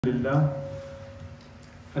لله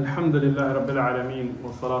الحمد لله رب العالمين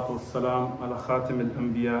والصلاة والسلام على خاتم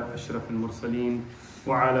الأنبياء أشرف المرسلين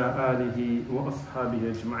وعلى آله وأصحابه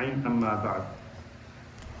أجمعين أما بعد.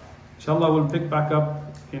 Inshallah, we'll pick back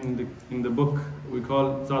up in the book we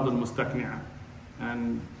call Zād al Mustaqni,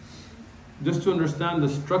 and just to understand the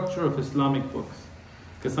structure of Islamic books,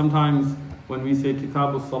 because sometimes when we say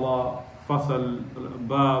Kitab al-Salah, Fasal,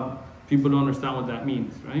 Bab, people don't understand what that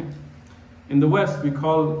means, right? In the West, we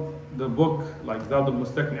call the book, like Zād al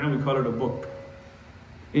Mustaqni, we call it a book.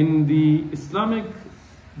 In the Islamic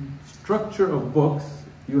structure of books,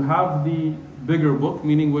 you have the bigger book,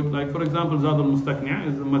 meaning like for example, Zād al Mustaqni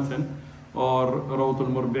is the matan, or Rawt al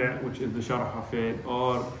Murbi', which is the sharh of it,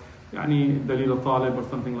 or Dalil al Talib, or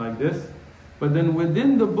something like this. But then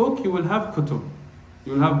within the book, you will have kutub,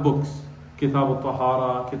 you will have books. Kitab al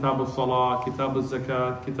Tahara, Kitab al Salah, Kitab al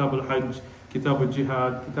Zakat, Kitab al Hajj, Kitab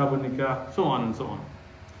al-Jihad, Kitab al-Nikah, so on and so on.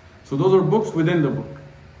 So those are books within the book.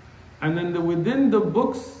 And then within the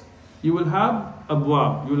books, you will have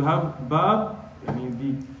abwab, you will have bab,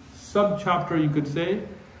 the sub-chapter you could say,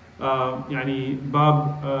 bab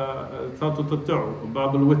Salat al-Tattu',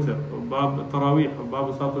 bab al-Witr, bab al-Tarawih,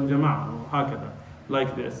 bab Salat al-Jama'ah, hakada,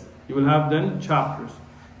 like this. You will have then chapters.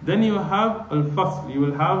 Then you have al-Fasl, you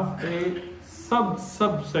will have a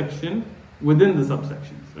subsection within the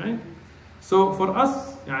subsections, right? So for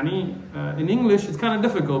us, in English, it's kind of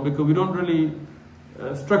difficult because we don't really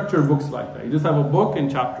structure books like that. You just have a book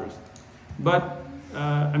and chapters. But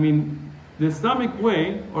the Islamic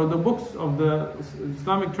way, or the books of the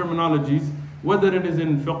Islamic terminologies, whether it is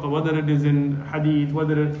in fiqh, whether it is in hadith,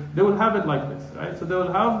 they will have it like this, right? So they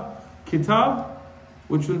will have kitab,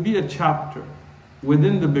 which will be a chapter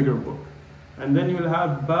within the bigger book. And then you will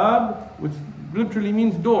have bab, which literally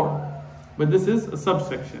means door. But this is a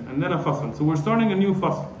subsection, and then a fasl. So we're starting a new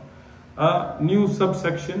fasl, a new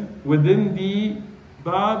subsection within the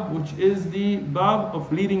bab, which is the bab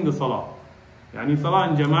of leading the salah. Salah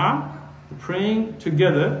in jama'ah, praying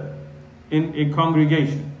together in a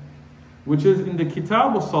congregation, which is in the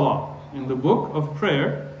kitab of salah, in the book of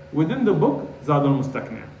prayer, within the book Zād al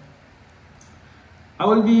Mustaqni. I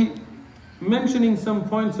will be mentioning some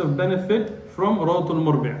points of benefit from Rawt al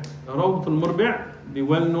Murbi'. Rawt al Murbi', the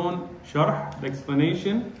well-known sharh, the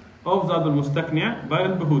explanation of Zād al Mustaqni by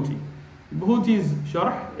al-Buhuti. Buhuti's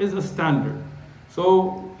sharh is a standard.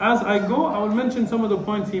 So as I go, I will mention some of the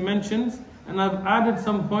points he mentions, and I've added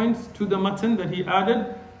some points to the matan that he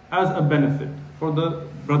added as a benefit for the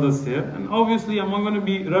brothers here. And obviously I'm going to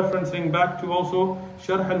be referencing back to also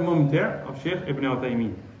Sharh al-Mumti' of Shaykh Ibn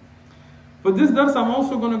Uthaymeen. For this dars, I'm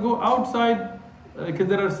also going to go outside because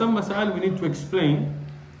there are some masail we need to explain.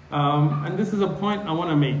 And this is a point I want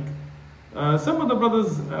to make. Some of the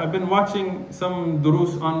brothers, I've been watching some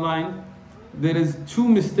durus online. There is two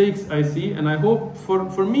mistakes I see, and I hope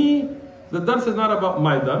for me, the dars is not about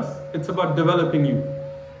my dars, it's about developing you.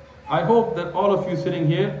 I hope that all of you sitting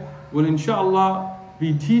here will inshallah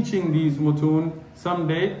be teaching these mutun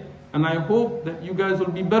someday, and I hope that you guys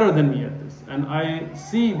will be better than me at this. And I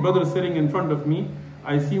see brothers sitting in front of me,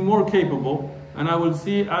 I see more capable, and I will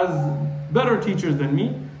see as better teachers than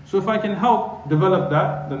me. So if I can help develop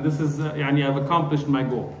that, then this is, I've accomplished my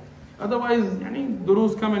goal. Otherwise,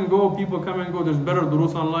 durus come and go, people come and go, there's better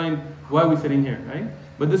durus online, why are we sitting here, right?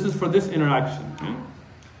 But this is for this interaction. Right?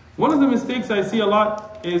 One of the mistakes I see a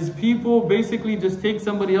lot is people basically just take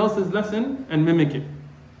somebody else's lesson and mimic it.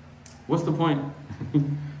 What's the point?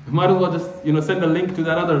 Might as well just send a link to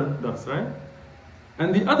that other dars, right?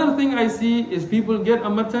 And the other thing I see is people get a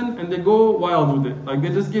matan and they go wild with it. Like they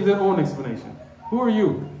just give their own explanation. Who are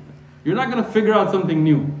you? You're not going to figure out something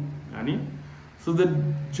new. So the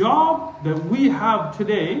job that we have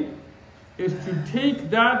today is to take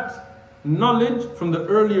that knowledge from the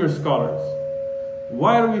earlier scholars.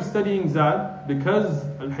 Why are we studying Zād? Because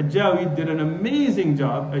Al-Hajjawi did an amazing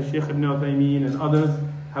job, as Shaykh Ibn Uthaymeen and others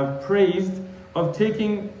have praised, of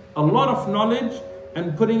taking a lot of knowledge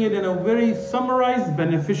and putting it in a very summarized,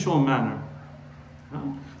 beneficial manner.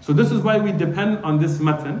 So this is why we depend on this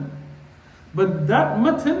matan. But that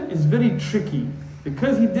matan is very tricky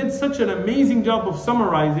because he did such an amazing job of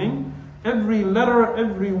summarizing every letter,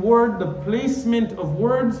 every word, the placement of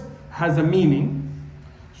words has a meaning.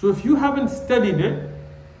 So if you haven't studied it,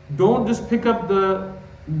 don't just pick up the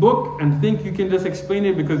book and think you can just explain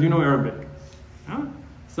it because you know Arabic.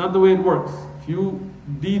 It's not the way it works. If you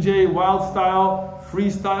DJ wild style,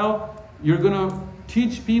 freestyle, you're going to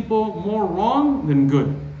teach people more wrong than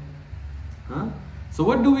good. So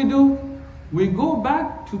what do? We go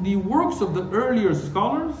back to the works of the earlier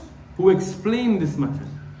scholars who explain this matan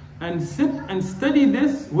and sit and study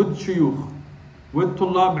this with shuyukh. with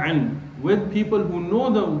tullab ilm, with people who know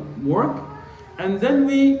the work, and then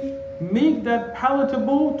we make that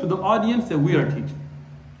palatable to the audience that we are teaching.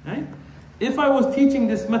 Right? If I was teaching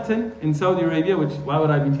this matan in Saudi Arabia, which why would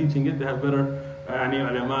I be teaching it? They have better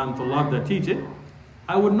ulama and tullab that teach it.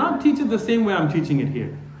 I would not teach it the same way I'm teaching it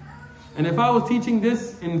here. And if I was teaching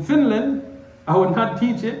this in Finland, I would not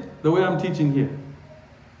teach it the way I'm teaching here.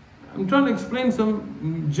 I'm trying to explain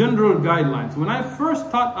some general guidelines. When I first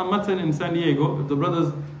taught a matan in San Diego, the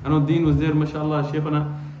brothers, Anuddin was there, mashallah,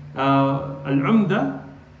 Shaykhana, Al-Umda,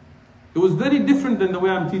 it was very different than the way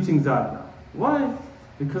I'm teaching Zād now. Why?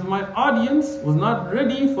 Because my audience was not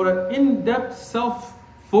ready for an in-depth,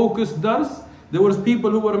 self-focused dars. There was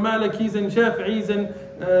people who were Malikis and Shafi'is and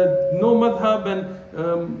no madhab and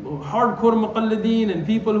hardcore muqalladeen and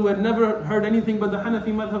people who had never heard anything but the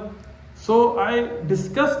Hanafi madhab. So I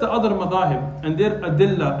discussed the other madahib and their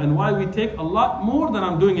adillah and why we take a lot more than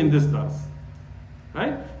I'm doing in this dars.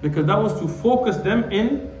 Right? Because that was to focus them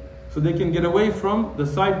in so they can get away from the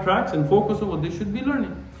side tracks and focus on what they should be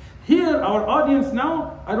learning. Here, our audience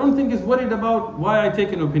now, I don't think is worried about why I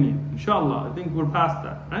take an opinion. Inshallah, I think we're past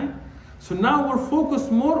that, right? So now we're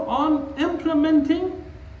focused more on implementing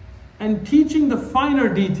and teaching the finer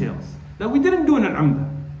details that we didn't do in Al-Umda.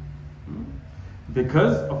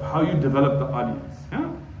 Because of how you develop the audience.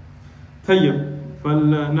 طيب,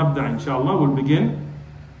 فلنبدأ إن شاء الله. We'll begin.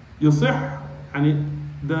 يصح, يعني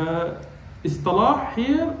the istalah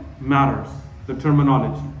here matters, the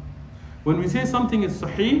terminology. When we say something is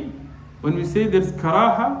sahih, when we say there's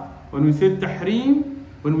karaha, when we say tahreem,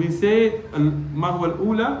 when we say ma huwa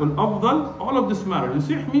al-ula wal-afdal, all of this matters.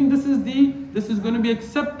 Yusih means this is going to be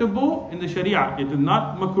acceptable in the sharia. It is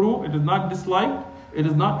not makruh, it is not disliked, it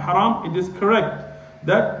is not haram, it is correct.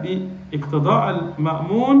 That the iqtada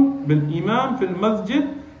al-ma'moon bil-imam fil masjid,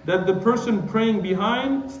 that the person praying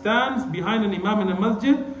behind stands behind an imam in a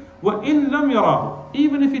masjid, wa in lam yarahu,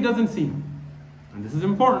 even if he doesn't see him. And this is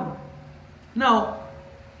important. Now,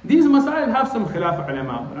 these masail have some khilaf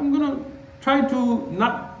ulama, but I'm going to try to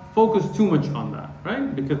not focus too much on that,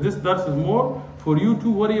 right? Because this dars is more for you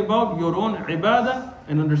to worry about your own ibadah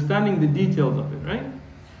and understanding the details of it, right?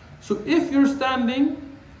 So if you're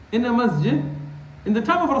standing in a masjid, in the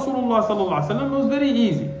time of Rasulullah sallallahu alaihi wasallam, it was very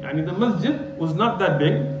easy. Yani the masjid was not that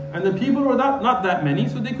big, and the people were not that many,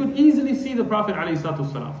 so they could easily see the Prophet alayhi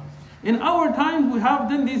salatu wasalam. In our times, we have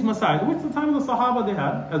then these masajid, which the time of the Sahaba they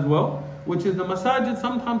had as well, which is the masajid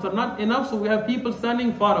sometimes are not enough, so we have people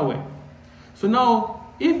standing far away. So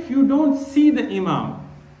now, if you don't see the imam,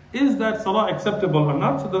 is that salah acceptable or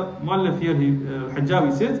not? So the muallif here,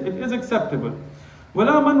 Hajjawi says, it is acceptable.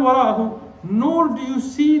 وَلَا مَنْ وَرَاهُ, nor do you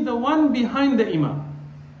see the one behind the imam.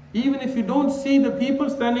 Even if you don't see the people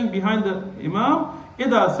standing behind the imam,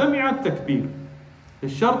 إِذَا سَمِعَ التَّكْبِيرُ. The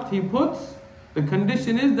shart he puts, the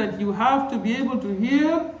condition is that you have to be able to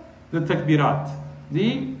hear the takbirat,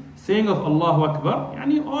 the saying of Allahu Akbar.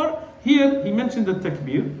 Or here he mentioned the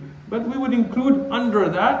takbir, but we would include under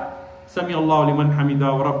that Sami Allahu liman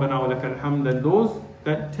hamida wa rabbana wa lakal hamd, and those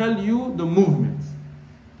that tell you the movements.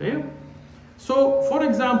 Okay? So for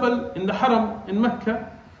example, in the haram in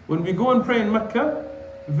Mecca, when we go and pray in Mecca,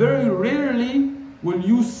 very rarely will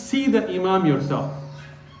you see the imam yourself,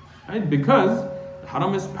 right? Because the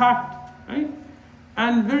haram is packed, right?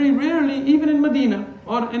 And very rarely, even in Medina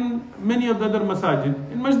or in many of the other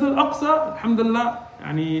masajid, in Masjid al-Aqsa, alhamdulillah,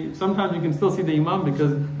 sometimes you can still see the imam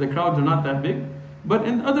because the crowds are not that big. But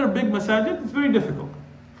in other big masajid, it's very difficult.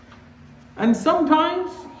 And sometimes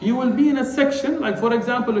you will be in a section, like for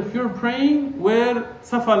example, if you're praying where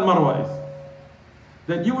Safa al-Marwa is,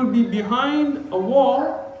 that you will be behind a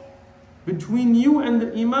wall between you and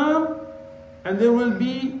the imam, and you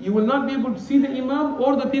will not be able to see the imam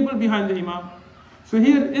or the people behind the imam. So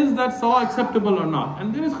here, is that salah acceptable or not?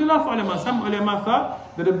 And there is khilaf ulama. Some ulama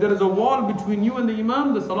thought that if there is a wall between you and the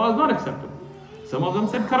imam, the salah is not acceptable. Some of them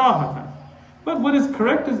said karahatan. But what is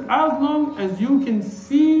correct is as long as you can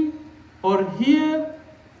see or hear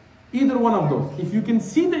either one of those. If you can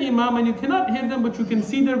see the imam and you cannot hear them, but you can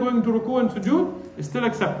see they're going to ruku and sujood, it's still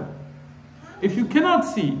acceptable. If you cannot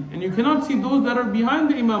see, and you cannot see those that are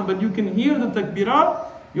behind the imam, but you can hear the takbirat,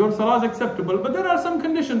 your salah is acceptable. But there are some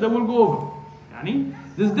conditions that we'll go over.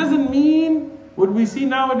 This doesn't mean what we see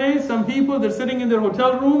nowadays. Some people, they're sitting in their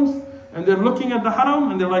hotel rooms and they're looking at the haram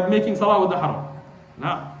and they're like making salah with the haram.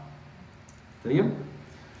 No.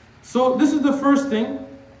 So this is the first thing.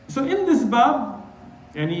 So in this bab,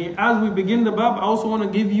 as we begin the bab, I also want to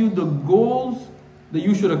give you the goals that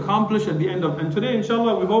you should accomplish at the end of. And today,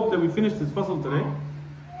 inshallah, we hope that we finish this fasl today.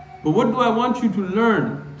 But what do I want you to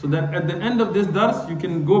learn so that at the end of this dars, you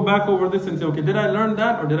can go back over this and say, okay, did I learn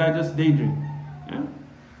that or did I just daydream? Yeah?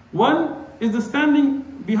 One is the standing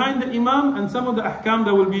behind the Imam and some of the ahkam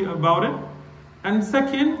that will be about it. And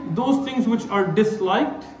second, those things which are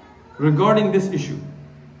disliked regarding this issue,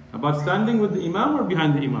 about standing with the Imam or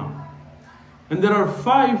behind the Imam. And there are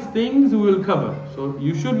 5 things we will cover. So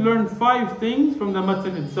you should learn 5 things from the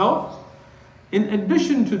matan itself. In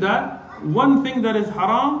addition to that, one thing that is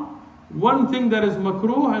haram, one thing that is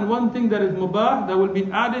makruh, and one thing that is mubah that will be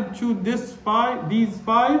added to these 5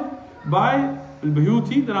 by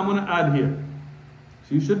al-Bayuti that I'm going to add here.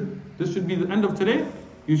 So this should be the end of today.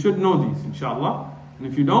 You should know these, inshallah. And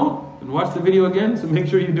if you don't, then watch the video again, so make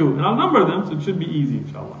sure you do. And I'll number them, so it should be easy,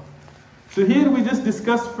 inshallah. So here we just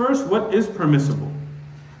discuss first what is permissible.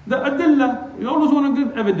 The adillah, we always want to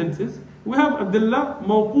give evidences. We have adillah,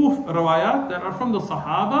 mawquf rawayat that are from the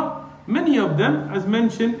Sahaba. Many of them, as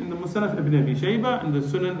mentioned in the Musannaf ibn Abi Shayba and the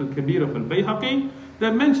Sunan al-Kabir of al-Bayhaqi,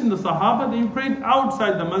 that mention the Sahaba, they prayed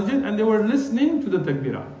outside the masjid and they were listening to the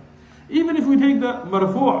takbirat. Even if we take the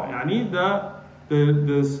marfu', yani the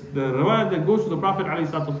rawayat that goes to the Prophet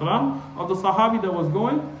ﷺ of the Sahabi that was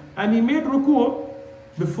going, and he made ruku'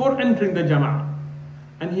 before entering the jama'ah.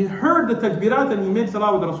 And he heard the takbirat and he made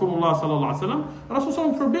salah with Rasulullah sallallahu alaihi wasallam.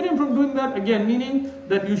 Rasulullah forbid him from doing that again, meaning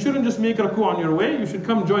that you shouldn't just make ruku' on your way, you should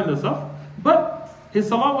come join the saf. But his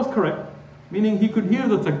salah was correct, meaning he could hear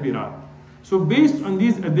the takbirat. So based on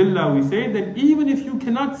these adillah, we say that even if you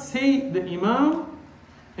cannot say the imam,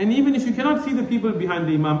 and even if you cannot see the people behind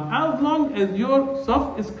the imam, as long as your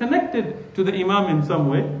saf is connected to the imam in some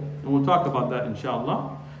way, and we'll talk about that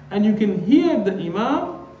inshallah, and you can hear the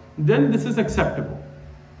imam, then this is acceptable.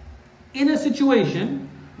 In a situation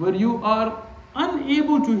where you are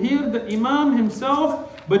unable to hear the imam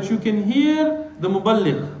himself, but you can hear the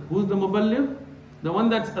muballigh. Who's the muballigh? The one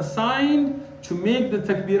that's assigned to make the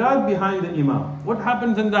takbirat behind the imam. What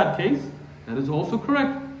happens in that case? That is also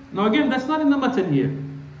correct. Now again, that's not in the matan here.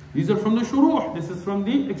 These are from the shuruh. This is from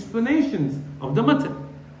the explanations of the matan.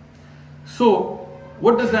 So,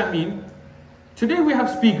 what does that mean? Today we have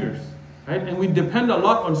speakers, right? And we depend a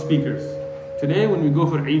lot on speakers. Today when we go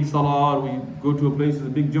for Eid Salah, or we go to a place with a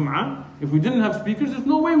big Jum'ah, if we didn't have speakers, there's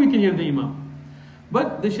no way we can hear the Imam.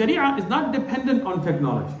 But the Sharia is not dependent on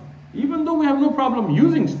technology. Even though we have no problem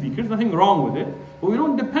using speakers, nothing wrong with it, but we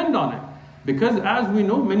don't depend on it. Because as we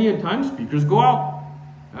know, many a time speakers go out,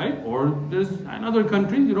 right? Or there's in other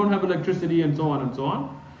countries, you don't have electricity and so on and so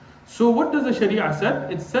on. So what does the Sharia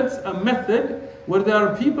set? It sets a method where there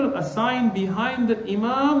are people assigned behind the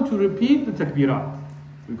Imam to repeat the takbirat.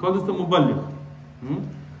 We call this the muballigh.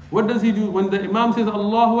 What does he do? When the Imam says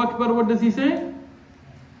Allahu Akbar, what does he say?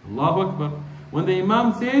 Allahu Akbar. When the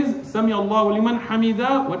Imam says Sami Allahu liman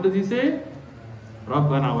hamida, what does he say?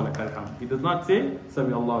 Rabbana wa lakal hamd. He does not say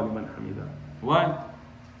Sami Allahu liman hamida. Why?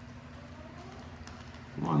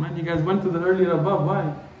 Come on man, you guys went to the earlier above.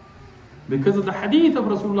 Why? Because of the hadith of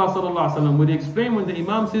Rasulullah sallallahu alaihi wasallam, where he explained when the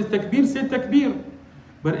Imam says takbir, say takbir.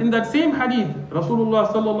 But in that same hadith,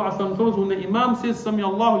 Rasulullah sallallahu alaihi wasallam told us when the Imam says Sami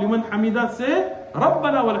Allahu liman hamida, say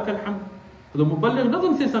Rabbana wa lakal hamd. So the muballigh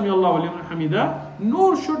doesn't say Sami Allahu liman hamida,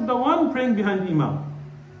 nor should the one praying behind the Imam.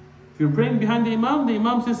 If you're praying behind the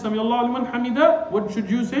Imam says Sami Allahu liman hamida, what should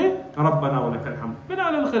you say? Rabbana wa lakal hamd. Bina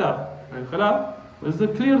al khilaf. Al khilaf is the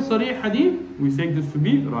clear sarih hadith. We take this to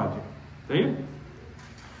be rajih. Okay?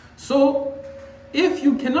 So, if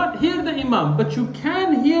you cannot hear the Imam, but you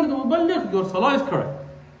can hear the muballigh, your salah is correct.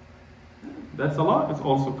 That salah is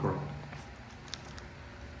also correct.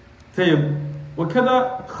 طيب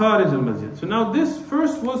وكذا خارج المسجد. So now this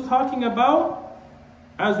first was talking about,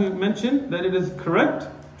 as we mentioned, that it is correct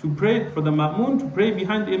to pray for the ma'mun, to pray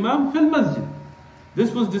behind the Imam fil masjid.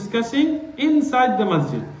 This was discussing inside the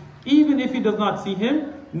masjid. Even if he does not see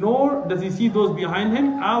him, nor does he see those behind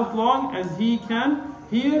him, as long as he can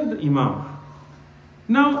hear the Imam.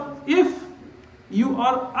 Now, if you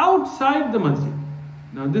are outside the masjid,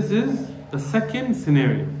 now this is the second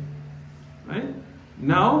scenario, right?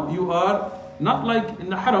 Now you are not like in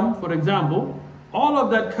the haram, for example, all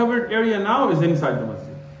of that covered area now is inside the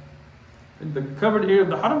masjid. The covered area of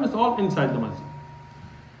the haram is all inside the masjid.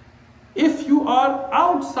 If you are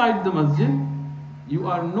outside the masjid, you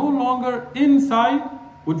are no longer inside,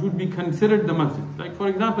 which would be considered the masjid. Like for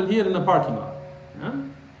example, here in the parking lot. Yeah?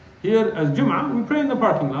 Here as Jum'ah, we pray in the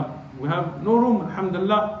parking lot. We have no room,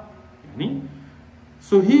 alhamdulillah.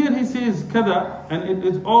 So here he says kada, and it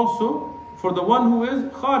is also for the one who is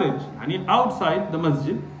kharij, outside the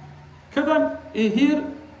masjid. Kada here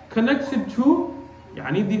connects it to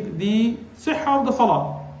the sihha of the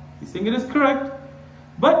salah. He's saying it is correct.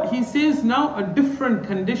 But he says now a different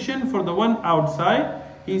condition for the one outside.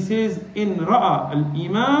 He says, in ra'a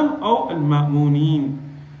al-imam aw al-ma'munin.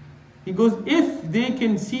 He goes, if they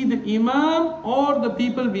can see the Imam or the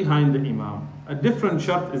people behind the Imam. A different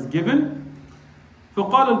shart is given.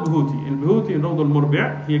 فقال البهوتي, in Buhuti in Zād al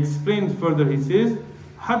Mustaqni, he explains further, he says,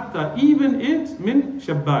 حتى even it من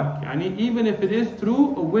شباك, يعني even if it is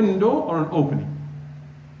through a window or an opening.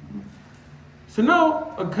 So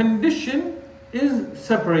now a condition is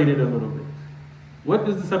separated a little bit. What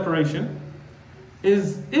is the separation?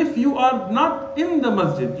 Is if you are not in the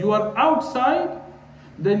masjid, you are outside,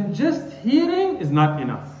 then just hearing is not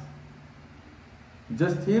enough.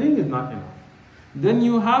 Just hearing is not enough. Then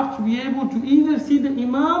you have to be able to either see the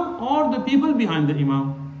Imam or the people behind the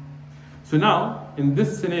Imam. So now, in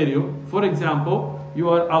this scenario, for example, you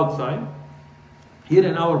are outside, here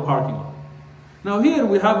in our parking lot. Now here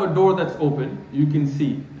we have a door that's open, you can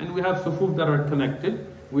see, and we have sufuf that are connected,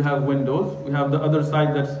 we have windows, we have the other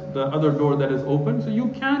side, that's the other door that is open, so you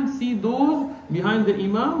can't see those behind the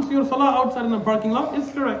Imam, so your salah outside in the parking lot is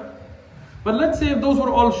correct. But let's say if those were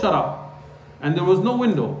all shut up, and there was no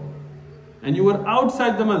window, and you were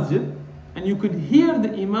outside the masjid, and you could hear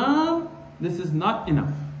the Imam, this is not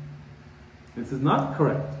enough. This is not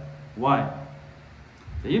correct. Why?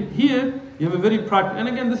 Here, you have a very practical, and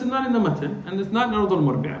again, this is not in the matan, and it's not in Zād al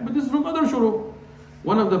Mustaqni, but this is from other shurūh.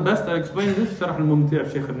 One of the best that explains this, Sharh al-Mumti'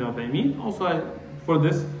 of Shaykh ibn Uthaymeen. Also, for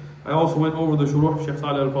this, I also went over the shurūh of Shaykh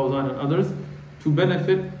Salih al-Fawzan and others to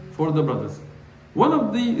benefit for the brothers. One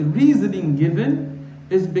of the reasoning given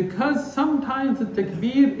is because sometimes the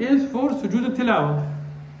takbir is for sujood al-tilawah.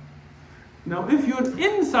 Now, if you're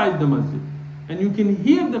inside the masjid and you can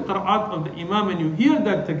hear the qira'at of the Imam and you hear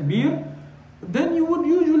that takbir, then you would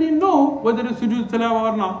usually know whether it's sujood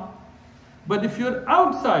al-tilawah or not. But if you're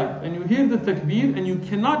outside and you hear the takbir and you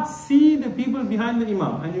cannot see the people behind the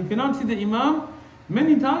Imam, and you cannot see the Imam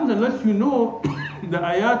many times unless you know the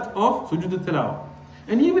ayat of sujood al-tilawah.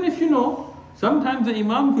 And even if you know, sometimes the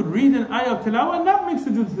Imam could read an ayah of tilawah and not make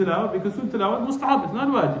sujood tilawah, because sujood tilawah is mustahab, it's not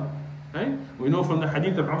wajib. Right? We know from the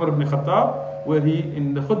hadith of Umar ibn Khattab, where he,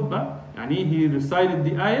 in the khutbah, he recited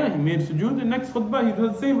the ayah, he made sujood, the next khutbah he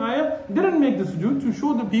did the same ayah, didn't make the sujood to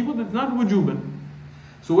show the people that it's not wujuban.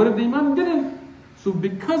 So what if the Imam didn't? So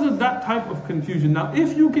because of that type of confusion, now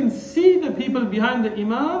if you can see the people behind the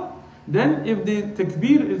Imam, then if the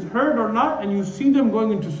takbir is heard or not, and you see them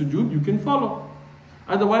going into sujood, you can follow.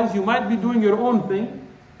 Otherwise, you might be doing your own thing,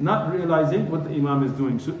 not realizing what the Imam is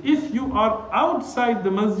doing. So if you are outside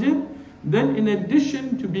the masjid, then in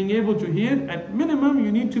addition to being able to hear, at minimum,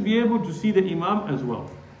 you need to be able to see the Imam as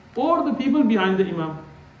well, or the people behind the Imam,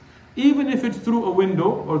 even if it's through a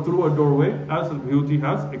window or through a doorway, as Al-Buyuti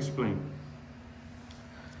has explained.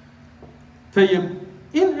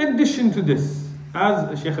 In addition to this,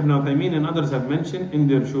 as Shaykh ibn Uthaymeen and others have mentioned in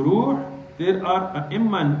their shuruh, there are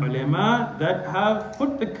a'imma and ulama that have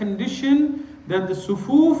put the condition that the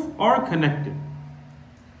sufuf are connected.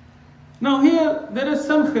 Now here, there is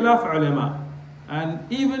some khilaf ulama, and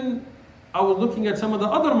even I was looking at some of the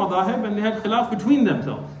other madahib and they had khilaf between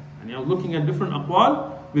themselves. And I was looking at different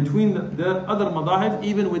aqwal between their other madahib,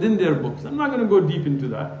 even within their books. I'm not going to go deep into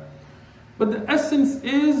that. But the essence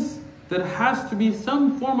is there has to be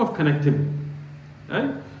some form of connectivity.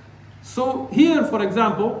 Right? So here, for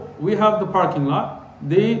example, we have the parking lot.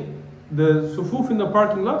 The sufuf in the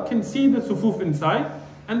parking lot can see the sufuf inside,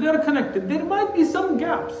 and they're connected. There might be some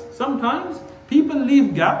gaps. Sometimes people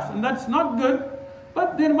leave gaps, and that's not good.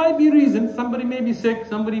 But there might be reasons. Somebody may be sick,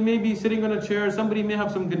 somebody may be sitting on a chair, somebody may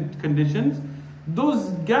have some conditions. Those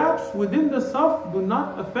gaps within the saf do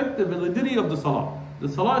not affect the validity of the salah. The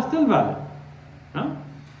salah is still valid. Huh?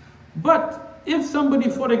 But if somebody,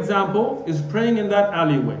 for example, is praying in that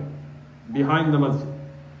alleyway behind the masjid,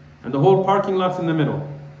 and the whole parking lot's in the middle,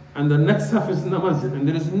 and the next saf is in the masjid, and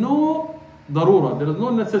there is no darura, there is no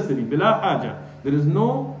necessity, bila haja, there is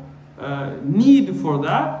no need for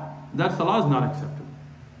that, that salah is not acceptable.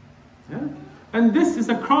 Yeah? And this is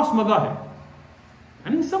across madahib.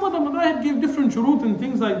 And some of the madahib give different shurut and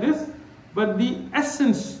things like this, but the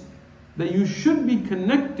essence that you should be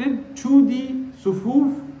connected to the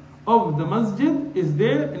sufuf of the masjid is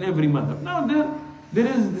there in every madhab. Now there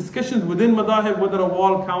is discussions within madahib whether a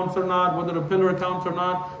wall counts or not, whether a pillar counts or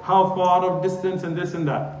not, how far of distance and this and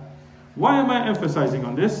that. Why am I emphasizing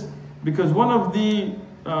on this? Because one of the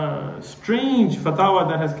strange fatwa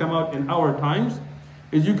that has come out in our times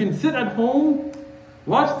is you can sit at home,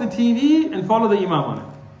 watch the TV and follow the imam on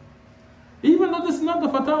it. Even though this is not the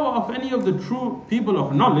fatwa of any of the true people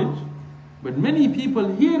of knowledge, but many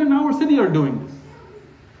people here in our city are doing this.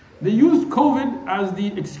 They used COVID as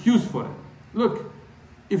the excuse for it. Look,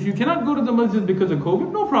 if you cannot go to the masjid because of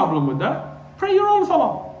COVID, no problem with that. Pray your own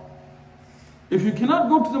salah. If you cannot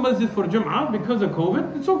go to the masjid for Jum'ah because of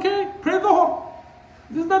COVID, it's okay, pray Dhuhr.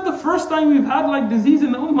 This is not the first time we've had like disease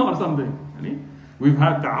in the ummah or something. We've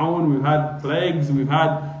had ta'awun, we've had plagues, we've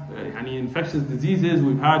had infectious diseases,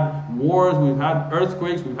 we've had wars, we've had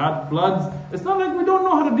earthquakes, we've had floods. It's not like we don't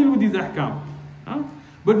know how to deal with these ahkam.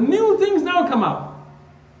 But new things now come out.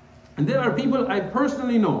 And there are people I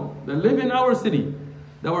personally know that live in our city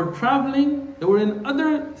that were traveling, that were in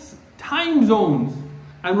other time zones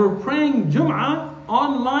and were praying Jum'ah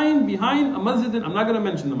online behind a masjid, I'm not going to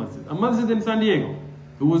mention the masjid, a masjid in San Diego,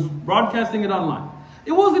 who was broadcasting it online.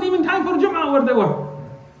 It wasn't even time for Jum'ah where they were.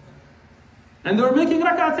 And they were making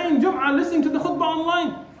rak'atayn Jum'ah, listening to the khutbah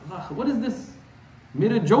online. Allah, what is this?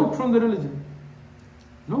 Made a joke from the religion.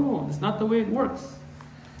 No, that's not the way it works.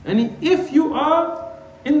 And if you are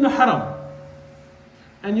in the haram,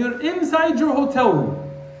 and you're inside your hotel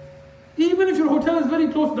room, even if your hotel is very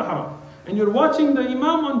close to the haram, and you're watching the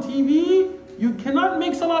imam on TV, you cannot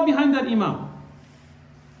make salah behind that imam.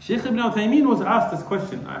 Shaykh Ibn Uthaymeen was asked this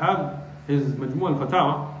question. I have his Majmu'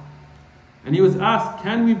 al-Fatawa, and he was asked,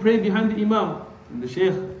 can we pray behind the imam? And the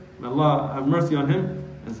Shaykh, may Allah have mercy on him,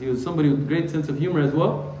 as he was somebody with great sense of humor as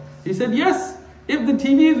well, he said, yes, if the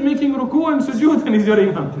TV is making ruku and sujood, then he's your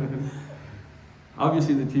imam.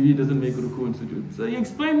 Obviously the TV doesn't make ruku and sujood. So he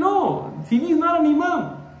explained, no, the TV is not an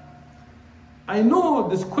imam. I know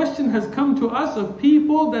this question has come to us of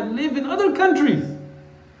people that live in other countries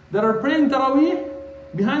that are praying Taraweeh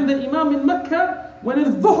behind the imam in Mecca when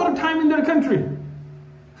it's Dhuhr time in their country.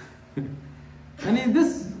 And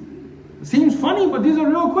this seems funny, but these are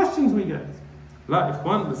real questions we get. La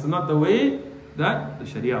ikhwan, this is not the way that the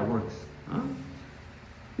Sharia works.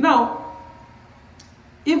 Now,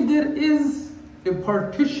 if there is a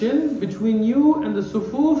partition between you and the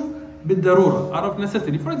sufuf bid-darura, out of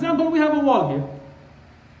necessity. For example, we have a wall here.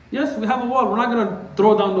 Yes, we have a wall. We're not going to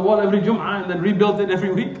throw down the wall every Jum'ah and then rebuild it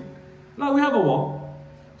every week. No, we have a wall.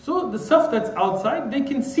 So the saf that's outside, they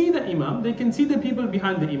can see the imam, they can see the people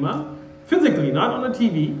behind the imam, physically, not on a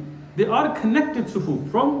TV. They are connected sufuf.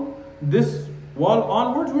 From this wall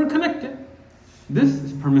onwards, we're connected. This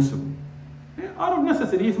is permissible. Out of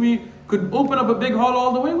necessity. If we could open up a big hall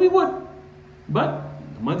all the way, we would. But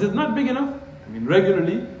the masjid is not big enough.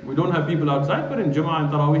 Regularly, we don't have people outside, but in Jum'ah and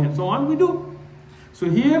Taraweeh and so on, we do. So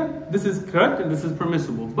here, this is correct and this is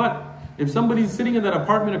permissible. But if somebody is sitting in that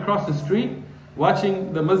apartment across the street,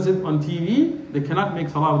 watching the masjid on TV, they cannot make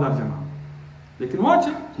salah without Jama'ah. They can watch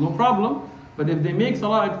it, no problem. But if they make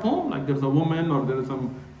salah at home, like there's a woman or there's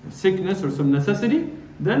some sickness or some necessity,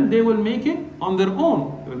 then they will make it on their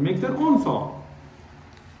own. They will make their own salah.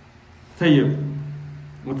 طيب.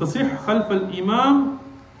 وتصيح خلف الإمام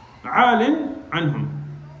عال عنهم.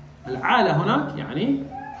 العالة هناك يعني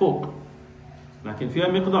فوق. لكن فيها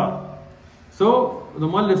مقدار. So the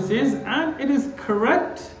Muallif says, and it is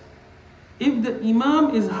correct if the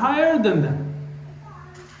Imam is higher than them.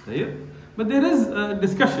 But there is a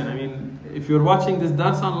discussion. If you're watching this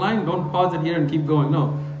dars online, don't pause it here and keep going.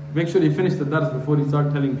 No, make sure you finish the dars before you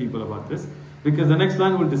start telling people about this, because the next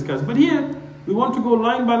line we'll discuss. But here, we want to go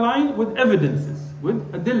line by line with evidences,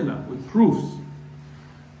 with adillah, with proofs.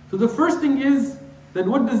 So the first thing is that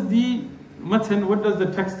what does the matan, what does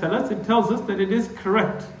the text tell us? It tells us that it is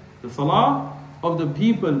correct. The salah of the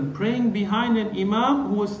people praying behind an imam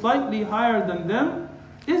who is slightly higher than them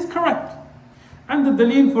is correct. And the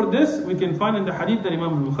dalil for this we can find in the hadith that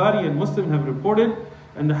Imam al-Bukhari and Muslim have reported,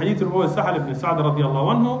 and the hadith of Sād ibn Zād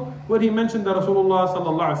radiallahu anhu, where he mentioned that Rasulullah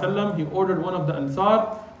sallallahu alaihi wasallam, he ordered one of the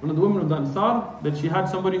Ansar, one of the women of the Ansar, that she had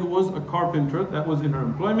somebody who was a carpenter that was in her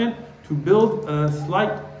employment to build a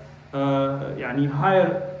slight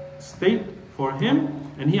higher state for him,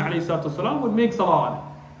 and he alayhi salatu wasalam would make salah on it.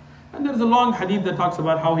 And there's a long hadith that talks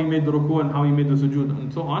about how he made the ruku and how he made the sujood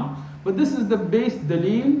and so on. But this is the base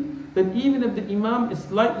dalil that even if the imam is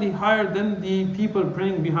slightly higher than the people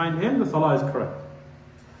praying behind him, the salah is correct.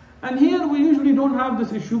 And here we usually don't have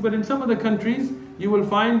this issue, but in some of the countries you will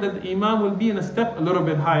find that the imam will be in a step a little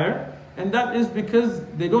bit higher, and that is because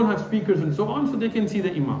they don't have speakers and so on, so they can see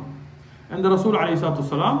the imam. And the Rasul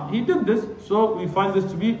ﷺ, he did this, so we find this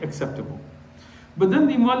to be acceptable. But then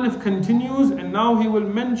the Muallif continues, and now he will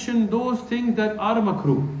mention those things that are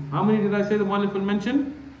makruh. How many did I say the Muallif will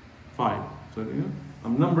mention? 5. So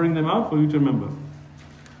I'm numbering them out for you to remember.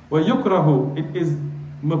 وَيُكْرَهُ, it is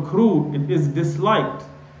makruh, it is disliked.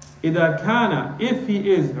 إِذَا كَانَ, if he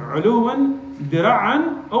is عُلُوًا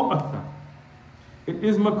دِرَعًا أو أكثر. It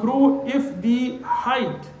is makruh if the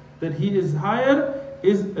height that he is higher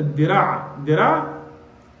is a dira'. Dira'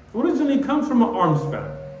 originally comes from an arm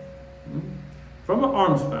span. From an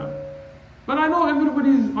arm span. But I know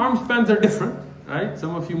everybody's arm spans are different. right?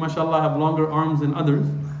 Some of you, mashallah, have longer arms than others.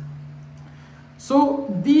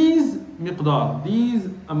 So these miqdar, these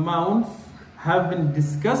amounts have been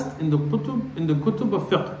discussed in the kutub of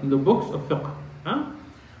fiqh, in the books of fiqh.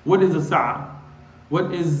 What is a sa'a?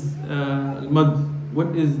 What is al-mad?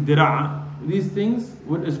 What is dira'a? These things,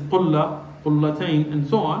 what is qulla, qullatain, and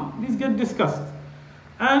so on, these get discussed.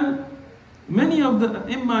 And many of the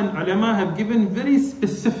imam and ulama have given very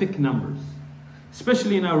specific numbers.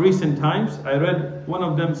 Especially in our recent times, I read one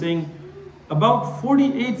of them saying about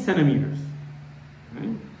 48 centimeters,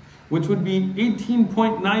 right? Which would be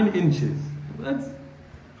 18.9 inches.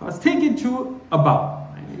 Let's take it to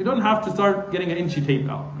about. Right? You don't have to start getting an inchy tape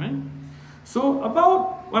out, right? So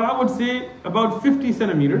about, well, I would say about 50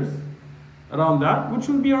 centimeters, around that, which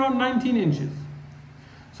will be around 19 inches.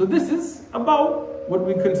 So this is about what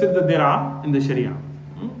we consider the dira in the Sharia.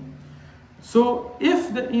 So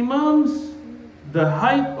if the imam's, the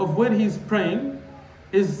height of where he's praying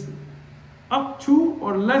is up to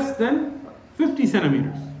or less than 50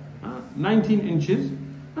 centimeters, 19 inches,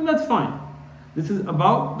 then that's fine. This is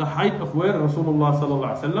about the height of where Rasulullah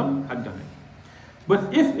sallallahu alaihi wasallam had done it.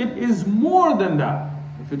 But if it is more than that,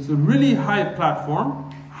 if it's a really high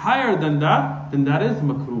platform, higher than that, then that is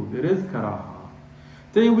makruh, there is karaha.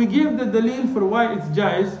 Then we give the dalil for why it's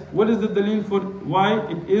jaiz. What is the dalil for why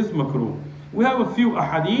it is makruh? We have a few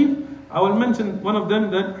ahadith. I will mention one of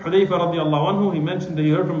them, that Hudayfa radiallahu anhu, he mentioned that he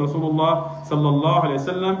heard from Rasulullah sallallahu alayhi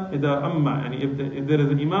wa sallam, إذا أما, يعني if there is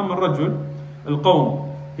an imam al-rajul,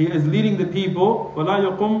 al-qawm, he is leading the people, فلا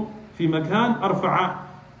يقوم في مكان أرفع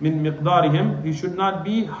من مقدارهم, he should not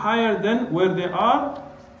be higher than where they are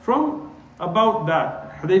from about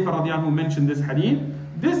that. Hudayfa radiallahu anhu mentioned this hadith.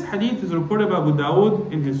 This hadith is reported by Abu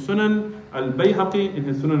Dawood in his Sunan, al-Bayhaqi in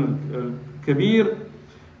his Sunan al-Kabir,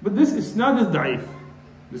 but this isnad is da'if.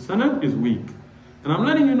 The sanad is weak. And I'm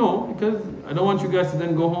letting you know because I don't want you guys to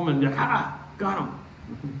then go home and be like, got him.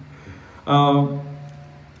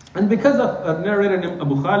 And because of a narrator named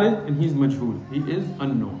Abu Khalid, and he's majhul, he is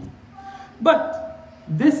unknown. But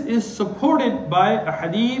this is supported by a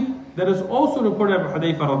hadith that is also reported by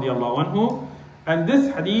Hudayfa radiallahu anhu. And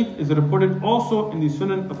this hadith is reported also in the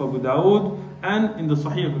Sunan of Abu Dawood and in the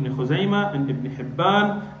Sahih of Ibn Khuzaymah and Ibn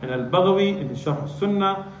Hibban and Al-Baghawi in his Sharh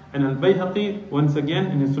al-Sunnah and Al-Bayhaqi once again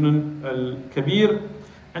in his Sunan al-Kabir,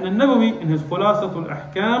 and Al-Nawawi in his Khulasat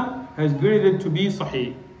al-Ahkam has graded it to be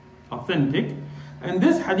Sahih, authentic. And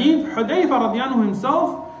this hadith, Hudayfa radiallahu anhu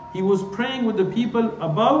himself, he was praying with the people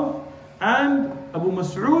above, and Abu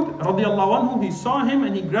Mas'ud radiallahu anhu, he saw him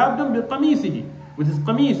and he grabbed him biqamisihi, with his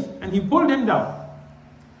qamis, and he pulled him down.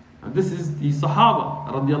 And this is the Sahaba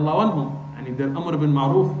radiallahu anhum, and their Amr bin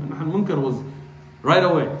Ma'ruf and Nahy Munkar was right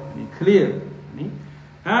away, clear.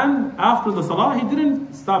 And after the salah, he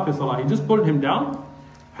didn't stop his salah, he just pulled him down.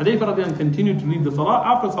 Hudayfa radiallahu anhu continued to lead the salah.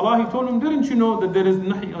 After salah, he told him, didn't you know that there is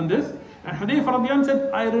nahi on this? And Hudayfa radiallahu anhu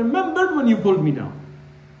said, I remembered when you pulled me down.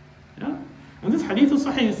 Yeah? And this hadith is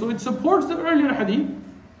sahih, so it supports the earlier hadith.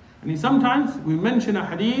 And sometimes we mention a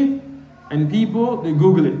hadith and people, they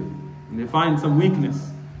Google it and they find some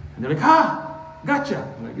weakness. And they're like,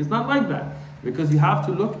 gotcha. Like, it's not like that. Because you have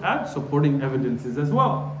to look at supporting evidences as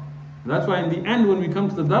well. And that's why in the end, when we come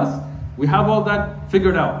to the dars, we have all that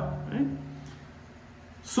figured out. Right?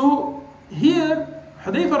 So here,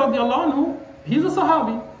 Hudayfa radiallahu anhu, he's a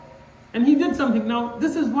Sahabi. And he did something. Now,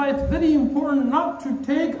 this is why it's very important not to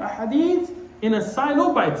take a hadith in a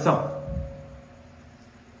silo by itself.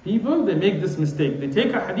 People, they make this mistake. They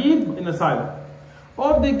take a hadith in a silo.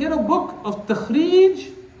 Or they get a book of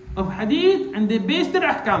takhrij of hadith and they base their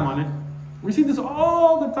ahkam on it. We see this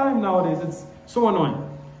all the time nowadays. It's so annoying.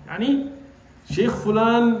 Yani, Shaykh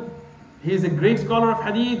Fulan, he's a great scholar of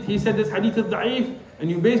hadith. He said this hadith is da'if. And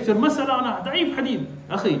you base your masala on a da'if hadith.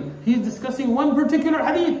 Akhi, he's discussing one particular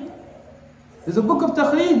hadith. There's a book of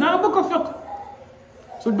takhrij, not a book of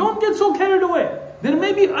fiqh. So don't get so carried away. There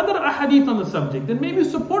may be other ahadith on the subject. There may be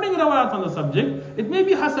supporting rawayat on the subject. It may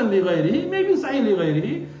be hasan li ghayrihi, it may be sahih li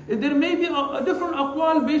ghayrihi. There may be a different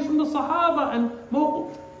aqwal based on the sahaba and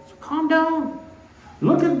mawquf. So calm down.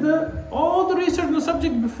 Look at all the research on the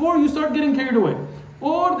subject before you start getting carried away.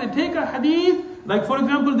 Or they take a hadith, like for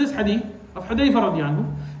example this hadith of Hudayfa radiallahu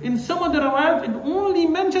anhu. In some of the rawayat, it only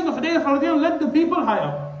mentions the Hudayfa radiallahu anhu led the people high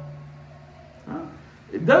up.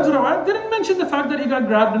 Those rawayat didn't mention the fact that he got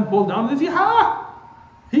grabbed and pulled down. They say,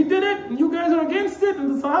 he did it, and you guys are against it,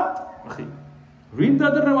 and the Sahab. Read the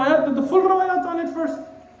other rawayat, the full rawayat on it first.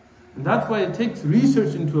 And that's why it takes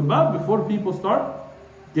research into a bab before people start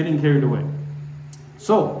getting carried away.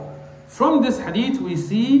 So, from this hadith we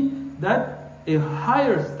see that a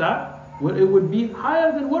higher stat, where it would be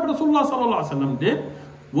higher than what Rasulullah sallallahu alaihi wasallam did,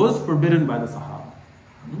 was forbidden by the Sahaba.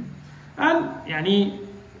 And يعني,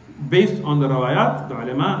 based on the rawayat, the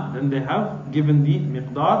ulama, then they have given the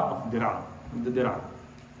miqdar of dir'a, the dir'a.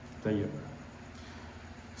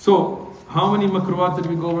 So, how many makruhat did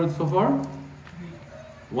we go over so far?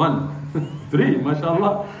 1. 3,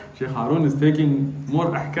 mashallah. Shaykh Harun is taking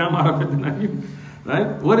more ahkam out of it than I do.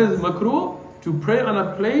 Right? What is makruh? To pray on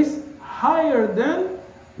a place higher than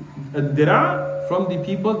a dir'a from the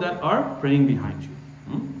people that are praying behind you.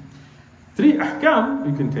 3 ahkam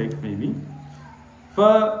you can take maybe.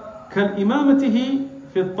 فَكَالْإِمَامَتِهِ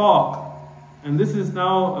فِي الطَّاق. And this is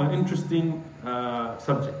now an interesting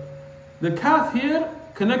subject. The kaf here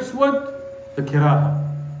connects what? The kiraha.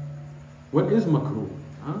 What is makruh?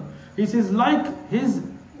 He says like his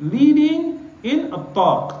leading in a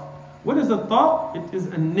taq. What is a taq? It is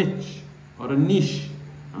a niche or a niche.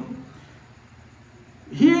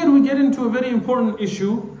 Here we get into a very important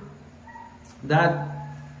issue that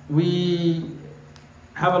we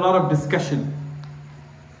have a lot of discussion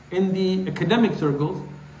in the academic circles,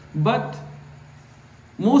 but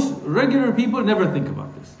most regular people never think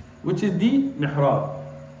about this, which is the mihrab,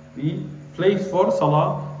 the place for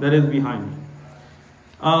salah that is behind me.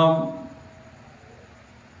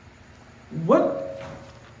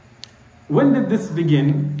 When did this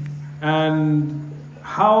begin, and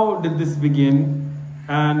how did this begin,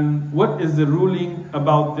 and what is the ruling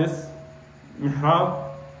about this mihrab?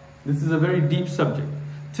 This is a very deep subject.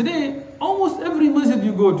 Today, almost every masjid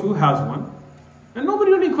you go to has one, and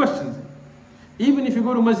nobody really questions it. Even if you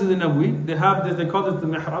go to Masjid al-Nabawi, they have this, they call it the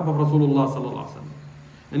mihrab of Rasulullah sallallahu alaihi wasallam.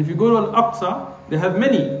 And if you go to Al-Aqsa, they have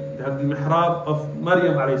many. They have the mihrab of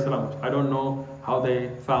Maryam alayhi salam, which I don't know how they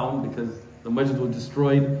found, because the masjid was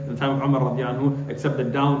destroyed in the time of Umar radiallahu anhu, except the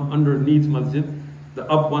down underneath masjid. The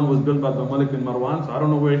up one was built by the Malik bin Marwan, so I don't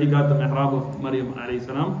know where he got the mihrab of Maryam alayhi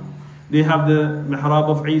salam. They have the mihrab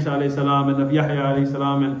of Isa alayhi salam and of Yahya alayhi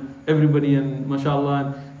salam and everybody, and mashallah.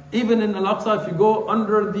 And even in Al-Aqsa, if you go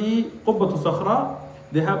under the Qubbatu Sakhra,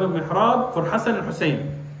 they have a mihrab for Hassan and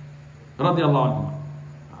Hussein radiallahu anhu.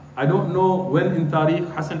 I don't know when in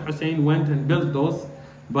Tariq Hassan Hussein went and built those,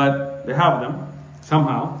 but they have them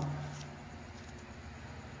somehow.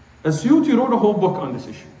 Asyuti wrote a whole book on this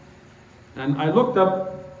issue. And I looked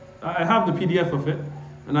up, I have the PDF of it,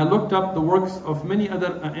 and I looked up the works of many other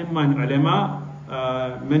A'imma and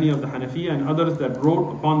Ulama, many of the Hanafiya and others that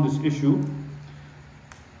wrote upon this issue.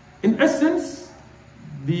 In essence,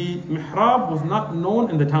 the mihrab was not known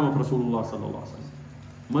in the time of Rasulullah sallallahu alaihi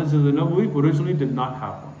wasallam. Masjid al-Nabawi originally did not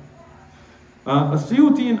have one.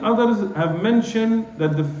 Asyuti and others have mentioned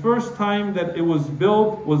that the first time that it was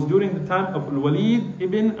built was during the time of Walid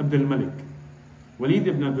ibn Abdul Malik. Walid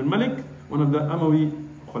ibn Abdul Malik, one of the Umayyi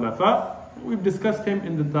Khulafa. We've discussed him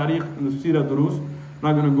in the Tariq and the Sirah Durus. I'm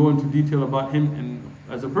not going to go into detail about him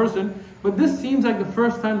as a person, but this seems like the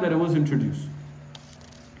first time that it was introduced.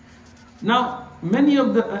 Now, many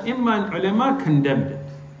of the A'imma and Ulama condemned it.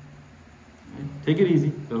 Take it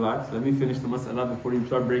easy, relax. Let me finish the mas'ala before you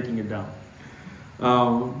start breaking it down.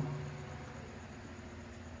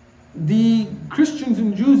 The Christians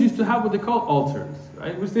and Jews used to have what they call altars,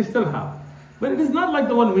 right? Which they still have. But it is not like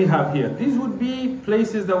the one we have here. These would be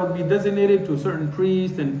places that would be designated to a certain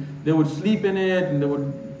priest, and they would sleep in it, and they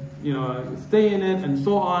would, stay in it, and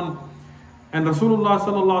so on. And Rasulullah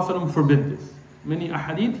sallallahu alaihi wasallam forbid this. Many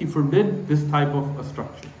ahadith, he forbid this type of a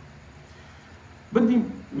structure. But the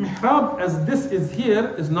mihrab, as this is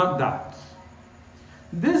here, is not that.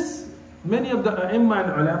 This, many of the A'imma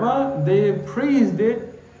and Ulama, they praised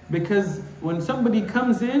it because when somebody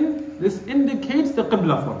comes in, this indicates the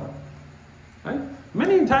Qibla for them. Right?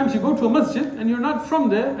 Many times you go to a masjid and you're not from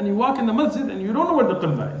there, and you walk in the masjid and you don't know where the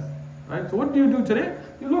Qibla is. Right? So what do you do today?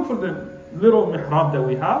 You look for the little mihrab that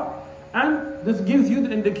we have, and this gives you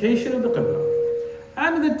the indication of the Qibla.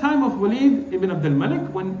 And at the time of Walid ibn Abdul Malik,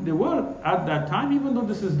 when they were at that time, even though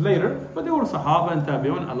this is later, but they were Sahaba and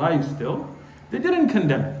Tabi'un alive still, they didn't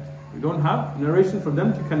condemn it. We don't have narration for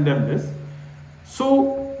them to condemn this.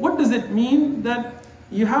 So what does it mean? That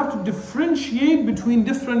you have to differentiate between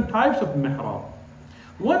different types of mihrab.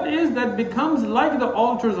 One is that becomes like the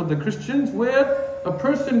altars of the Christians, where a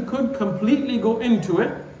person could completely go into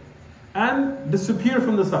it and disappear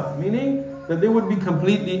from the saf, meaning that they would be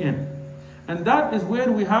completely in. And that is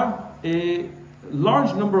where we have a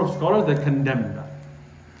large number of scholars that condemn that.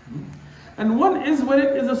 And one is where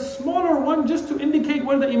it is a smaller one, just to indicate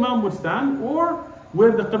where the Imam would stand or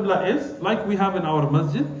where the Qibla is, like we have in our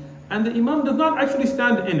masjid, and the Imam does not actually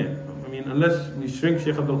stand in it. I mean, unless we shrink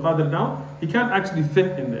Shaykh Abdul Qadir down, he can't actually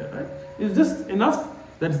fit in there. Right? It's just enough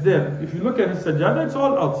that's there. If you look at his sajada, it's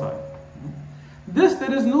all outside. This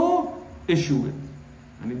there is no issue with.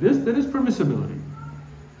 And this, there is permissibility.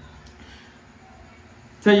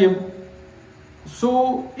 Tayyib.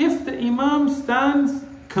 So if the Imam stands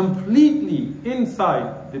completely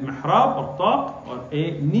inside the mihrab or taq or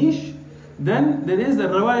a niche, then there is a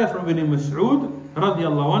riwayah from Ibn Mas'ud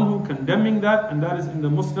radiallahu anhu condemning that, and that is in the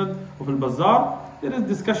Musnad of al-Bazzar. There is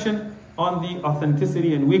discussion on the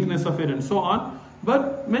authenticity and weakness of it and so on.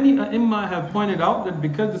 But many A'imma have pointed out that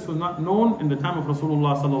because this was not known in the time of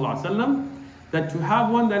Rasulullah sallallahu alaihi wasallam, that to have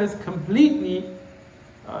one that is completely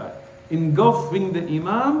engulfing the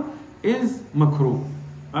Imam is makruh.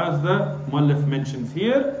 As the Muallif mentions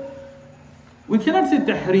here, we cannot say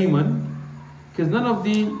tahriman, because none of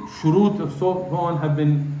the shurut of so on have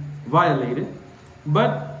been violated,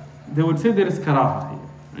 but they would say there is karaha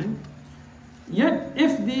here. Right? Yet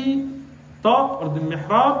if the taq or the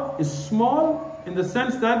mihrab is small, in the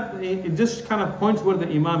sense that it just kind of points where the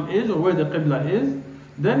Imam is or where the Qibla is,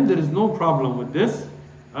 then there is no problem with this,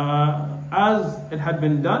 as it had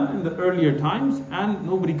been done in the earlier times and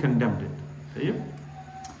nobody condemned it.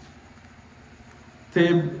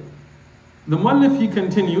 The Muallif, he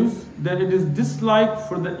continues that it is disliked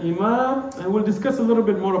for the Imam, and we'll discuss a little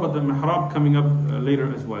bit more about the mihrab coming up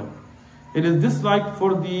later as well. It is disliked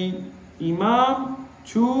for the Imam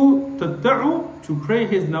to tatta'u, to pray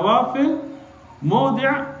his nawafil,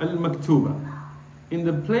 mawdi' al-maktuba, in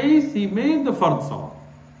the place he made the fard salah.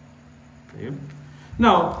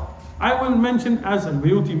 Now, I will mention, as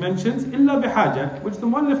Al-Bayuti mentions, illa bihaja, which the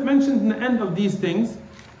Muallif mentions in the end of these things,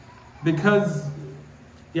 because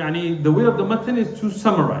the way of the matan is to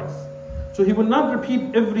summarize. So he will not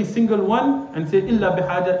repeat every single one and say illa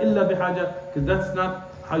bihaja, because that's not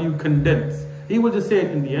how you condense. He will just say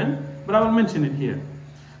it in the end, but I will mention it here.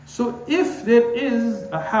 So if there is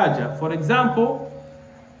a haja, for example,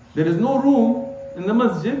 there is no room in the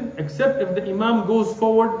masjid except if the Imam goes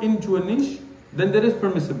forward into a niche, then there is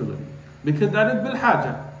permissibility, because that is bil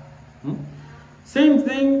haja. Same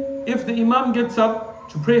thing if the Imam gets up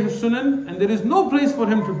to pray his sunan and there is no place for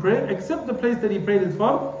him to pray except the place that he prayed his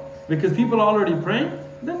fard, because people are already praying,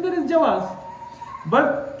 then there is jawaz.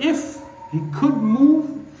 But if he could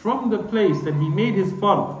move from the place that he made his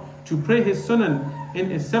fard to pray his sunan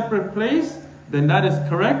in a separate place, then that is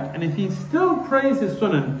correct. And if he still prays his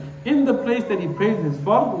sunan in the place that he prays his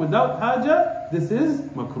fard without haja, this is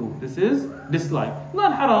makruh, this is disliked.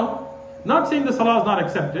 Not haram, not saying the salah is not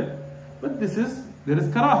accepted, but there is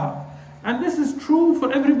karaha. And this is true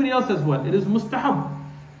for everybody else as well. It is mustahab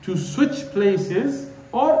to switch places,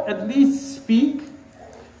 or at least speak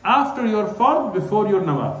after your fard before your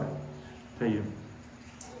nawafil.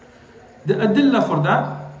 The adilla for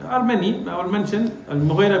that are many. I will mention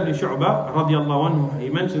Al-Mughira ibn Shu'bah radiallahu anhu. He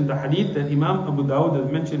mentioned the hadith that Imam Abu Dawud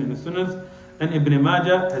has mentioned in his Sunan, and Ibn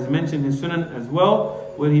Majah has mentioned his Sunan as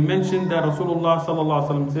well, where he mentioned that Rasulullah sallallahu alaihi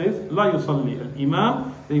wasallam says, "La yusalli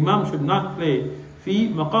al-imam." The Imam should not play fi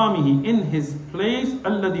maqamihi, in his place,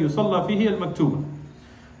 alladhi yusalla fihi al-maktuba,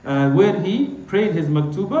 where he prayed his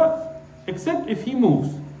maktuba, except if he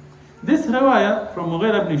moves. This riwayah from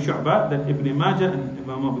Mughira ibn Shu'bah that Ibn Majah and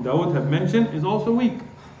Imam Abu Dawud have mentioned is also weak.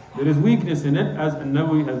 There is weakness in it, as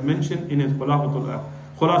An-Nawawi has mentioned in his Khulasatul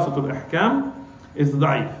Ahkam, is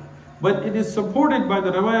da'if. But it is supported by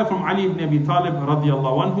the riwayah from Ali ibn Abi Talib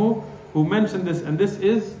radiallahu anhu, who mentioned this, and this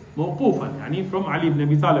is mawqufan, from Ali ibn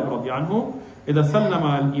Abi Talib radiallahu anhu. إذا سلم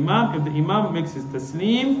الإمام, if the Imam makes his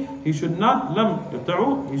taslim, he should not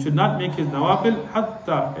he should not make his nawafil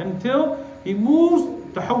hatta, until he moves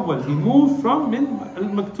tahawwal, he moves from min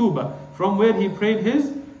al-maktuba, from where he prayed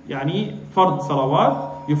his fard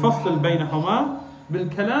salawat, yufassal baynahuma bil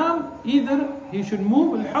kalam, either he should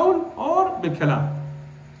move al-hawl or bil kalam.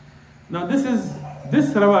 Now this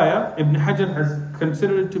riwayah Ibn Hajar has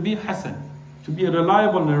considered it to be hasan, to be a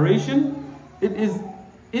reliable narration. It is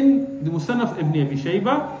in the Musannaf Ibn Abi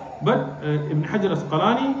Shaybah, but Ibn Hajar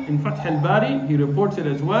Asqalani in Fath al-Bari, he reports it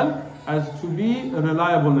as well as to be a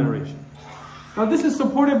reliable narration. Now this is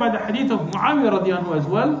supported by the hadith of Muawiyah radiallahu anhu as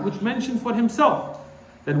well, which mentioned for himself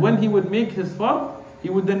that when he would make his fard, he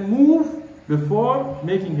would then move before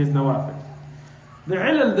making his nawafil.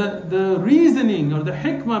 The reasoning or the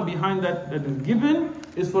hikmah behind that is given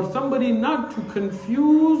is for somebody not to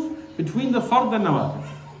confuse between the fard and nawafil.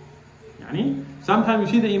 Sometimes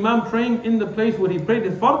you see the Imam praying in the place where he prayed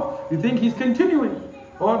his fard, you think he's continuing,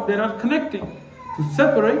 or they are connecting, to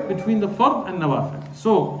separate between the fard and nawafil.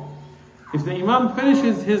 So, if the Imam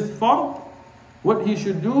finishes his fard, what he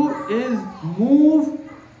should do is move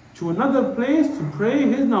to another place to pray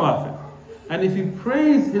his nawafil. And if he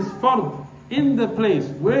prays his fard in the place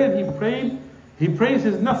where he prays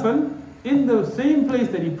his nafil, in the same place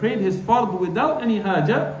that he prayed his fard without any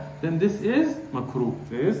haja, then this is makruh.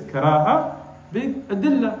 There is karaha, big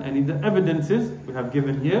adilla, and the evidences we have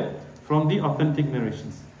given here from the authentic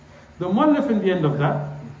narrations. The muallif in the end of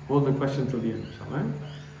that, hold the question till the end, inshallah.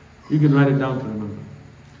 You can write it down to remember.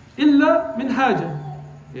 Illa min haja.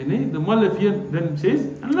 The muallif here then says,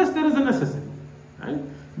 unless there is a necessity. Right?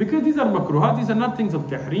 Because these are makruhat, these are not things of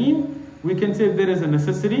tahreem. We can say if there is a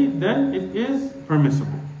necessity, then it is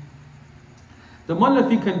permissible. The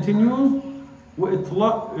muallif continues,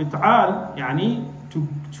 وإطعال يعني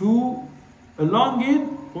to elongate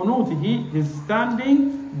قنوته, his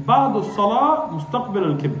standing بعد الصلاة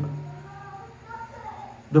مستقبل القبلة.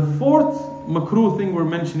 The fourth makruh thing we're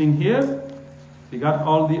mentioning here, we got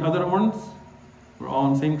all the other ones, we're all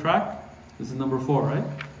on the same track. This is number 4, right?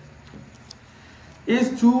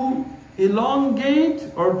 Is to elongate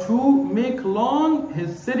or to make long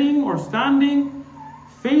his sitting or standing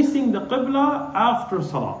facing the Qibla after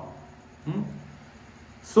Salah.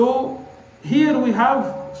 So here we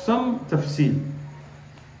have some tafsir.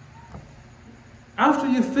 After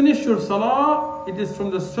you finish your Salah, it is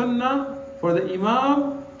from the Sunnah for the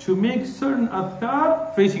Imam to make certain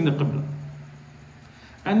adhkar facing the Qibla.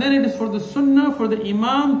 And then it is for the Sunnah for the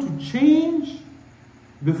Imam to change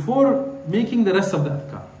before making the rest of the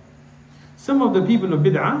adhkar. Some of the people of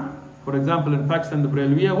bid'ah, for example in Pakistan, the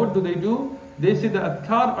Brelwiya, what do? They say the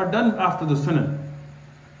adhkar are done after the sunan.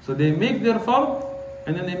 So they make their fard,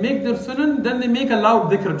 and then they make their sunan, then they make a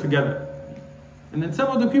loud dhikr together. And then some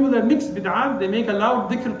of the people that mix bid'ah, they make a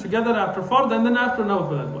loud dhikr together after fard, and then after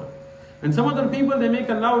nawfal as well. And some other people, they make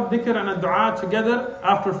a loud dhikr and a dua together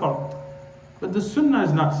after fard. But the sunnah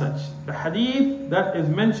is not such. The hadith that is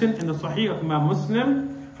mentioned in the Sahih of Imam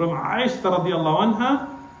Muslim from Aisha radiallahu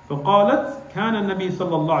anha, فقالت كان النبي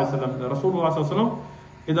صلى الله عليه وسلم, the Rasulullah صلى الله عليه وسلم,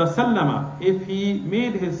 إذا سلم, if he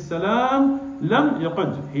made his salam, لم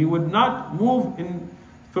يقج, he would not move in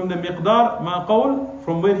from the miqdar ma qawl,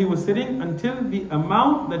 from where he was sitting, until the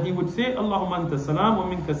amount that he would say Allahumma anta salam wa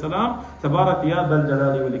minka salam tabarak ya dhal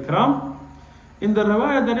jalali wal ikram. In the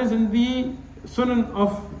riwayah that is in the Sunan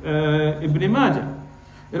of Ibn Majah,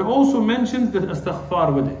 it also mentions the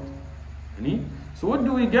astaghfar with it. So what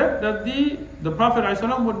do we get? That the Prophet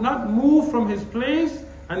ﷺ would not move from his place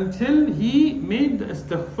until he made the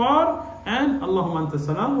istighfar and Allahumma anta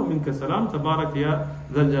salam wa minka salam tabarak ya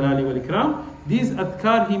dhal jalali wal ikram. These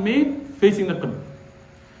adhkar he made facing the Qibla.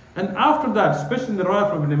 And after that, especially in the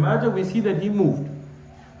riwayat from Ibn Majah, we see that he moved.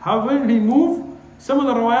 However he moved, some of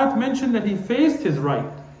the riwayat mention that he faced his right.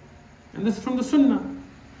 And this is from the Sunnah,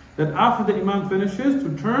 that after the Imam finishes,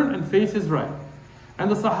 to turn and face his right.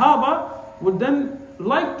 And the Sahaba would then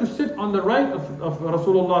like to sit on the right of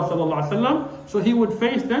Rasulullah sallallahu alaihi wasallam, so he would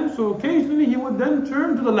face them. So occasionally he would then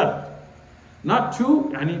turn to the left, not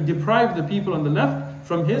to deprive the people on the left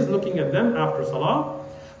from his looking at them after Salah.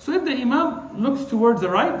 So if the Imam looks towards the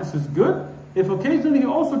right, this is good. If occasionally he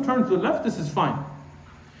also turns to the left, this is fine.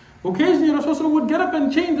 Occasionally Rasulullah would get up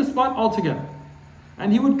and change the spot altogether,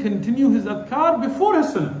 and he would continue his adhkar before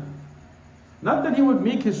his sunnah. Not that he would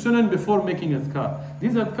make his sunan before making adhkar.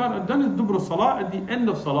 These adhkar are done at dubr salah, at the end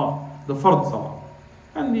of salah, the fard salah.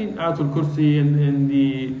 And the Ayatul Kursi and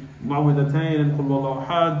the Mu'awwidhatayn and Qul Huwallahu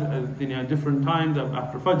Ahad, different times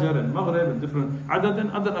after Fajr and Maghrib and different adad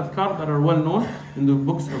and other adhkar that are well known in the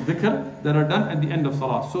books of dhikr that are done at the end of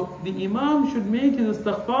salah. So the Imam should make his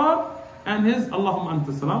istighfar and his Allahumma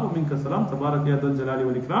anta salam wa minka salam tabarak ya dhal jalali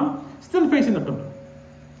wal ikram, still facing the Qibla.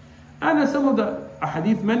 And as some of the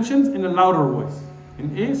ahadith mentions, in a louder voice,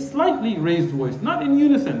 in a slightly raised voice, not in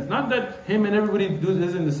unison, not that him and everybody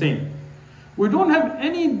does in the same. We don't have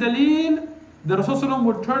any daleel the Rasulullah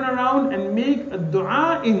would turn around and make a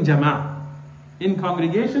dua in jama'ah, in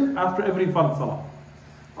congregation after every fard salah.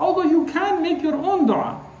 Although you can make your own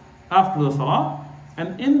dua after the salah,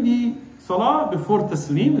 and in the salah before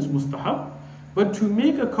taslim is mustahab. But to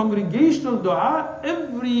make a congregational dua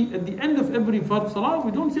at the end of every fard salah,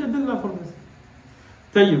 we don't see adillah for this.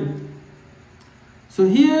 Tayyib. So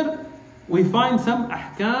here we find some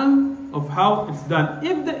ahkam of how it's done.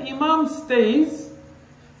 If the Imam stays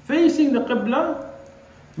facing the Qibla,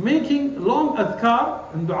 making long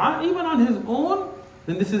adhkar and dua even on his own,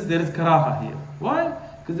 then there is karaha here. Why?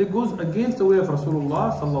 Because it goes against the way of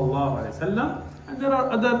Rasulullah sallallahu alaihi wasallam, and there are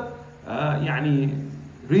other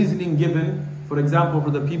reasoning given. For example,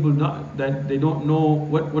 for the people that they don't know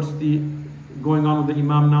what's going on with the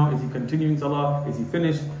Imam now. Is he continuing salah? Is he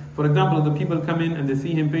finished? For example, if the people come in and they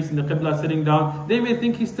see him facing the Qibla sitting down, they may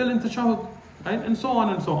think he's still in tashahhud, right? And so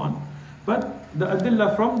on and so on. But the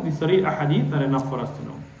adillah from the sarih ahadith are enough for us to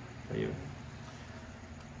know.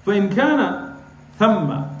 فَإِنْ كَانَ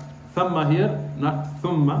ثَمَّ here, not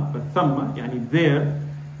thumma, but thamma, there,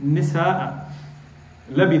 نساء.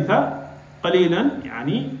 لبث قليلا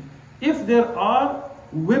يعني if there are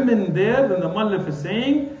women there, then the Mu'allif is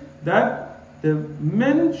saying that the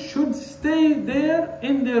men should stay there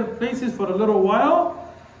in their places for a little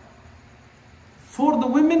while for the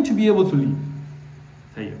women to be able to leave.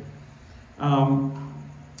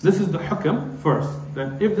 This is the hukam first,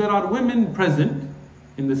 that if there are women present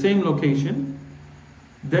in the same location,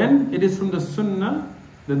 then it is from the sunnah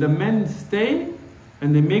that the men stay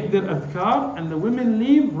and they make their adhkar, and the women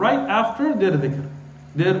leave right after their dhikr,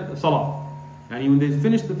 their salah. And when they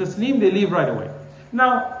finish the taslim, they leave right away.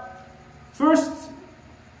 Now, first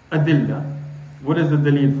adilla. What is the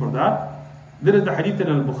dalil for that? There is the hadith in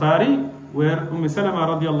al-Bukhari where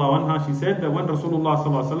Salama radiallahu anha, she said that when Rasulullah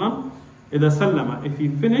sallallahu alaihi wasallam, إذا سلم, if he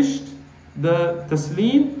finished the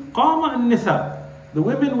taslim, قام النساء, the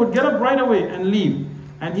women would get up right away and leave,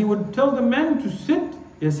 and he would tell the men to sit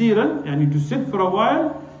yasiran, and to sit for a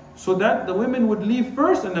while, so that the women would leave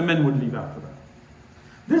first and the men would leave after that.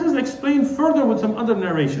 This is explained further with some other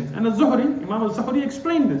narrations, and Imam al-Zuhri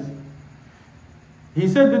explained this. He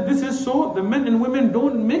said that this is so the men and women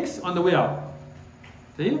don't mix on the way out.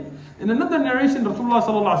 See? In another narration, Rasulullah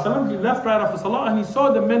sallallahu alaihi wasallam, he left right after salah and he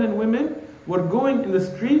saw the men and women were going in the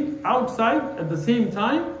street outside at the same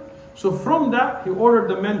time. So from that, he ordered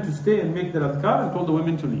the men to stay and make their adhkar and told the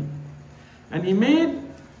women to leave. And he made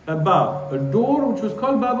a bab, a door which was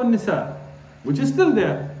called Bab al-Nisa, which is still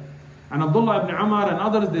there. And Abdullah ibn Umar and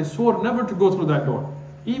others, they swore never to go through that door,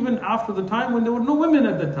 even after the time when there were no women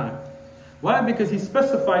at that time. Why? Because he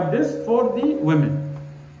specified this for the women.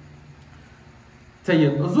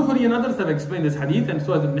 Al-Zuhri and others have explained this hadith, and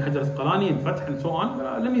so has Ibn Hajar al-Asqalani and Fath and so on.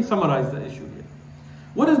 Let me summarize the issue here.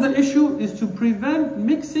 What is the issue? Is to prevent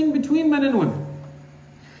mixing between men and women.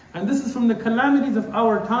 And this is from the calamities of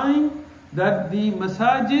our time, that the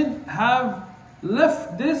masajid have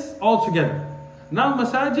left this altogether. Now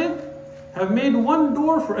masajid have made one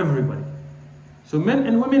door for everybody. So men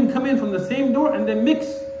and women come in from the same door and they mix,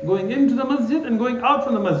 going into the masjid and going out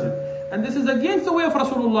from the masjid. And this is against the way of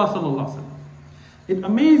Rasulullah sallallahu alaihi wasallam. It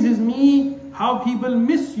amazes me how people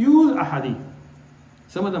misuse a hadith.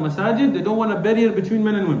 Some of the masajid, they don't want a barrier between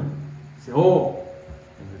men and women. They say, oh,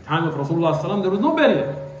 in the time of Rasulullah sallallahu alaihi wasallam, there was no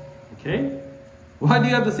barrier. Okay? Why do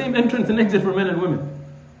you have the same entrance and exit for men and women?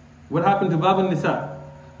 What happened to Bab al-Nisa?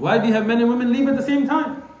 Why do you have men and women leave at the same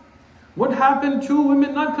time? What happened to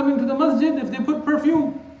women not coming to the masjid if they put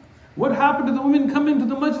perfume? What happened to the women coming to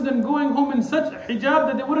the masjid and going home in such hijab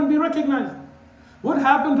that they wouldn't be recognized? What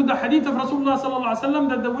happened to the hadith of Rasulullah sallallahu alaihi wasallam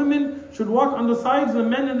that the women should walk on the sides, the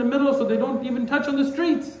men in the middle, so they don't even touch on the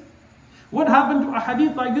streets? What happened to a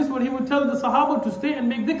hadith like this where he would tell the Sahaba to stay and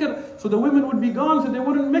make dhikr so the women would be gone so they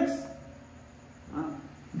wouldn't mix?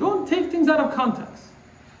 Don't take things out of context.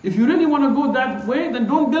 If you really want to go that way, then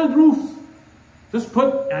don't build roofs. Just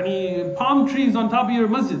put palm trees on top of your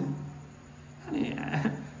masjid.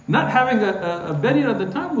 Not having a barrier at the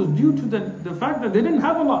time was due to the fact that they didn't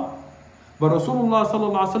have a lot. But Rasulullah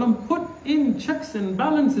sallallahu alaihi wasallam put in checks and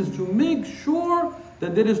balances to make sure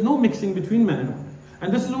that there is no mixing between men and women.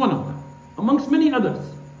 And this is one of them, amongst many others.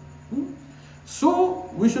 So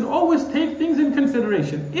we should always take things in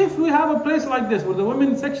consideration. If we have a place like this where the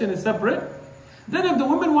women's section is separate, then if the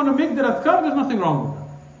women want to make their adhkar, there's nothing wrong with that.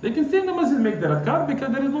 They can stay in the masjid and make their adhkar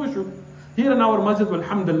because there is no issue. Here in our masjid,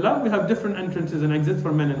 alhamdulillah, we have different entrances and exits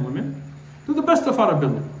for men and women to the best of our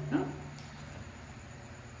ability.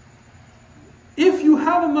 If you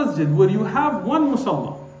have a masjid where you have one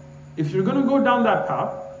musalla, if you're going to go down that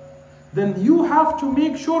path, then you have to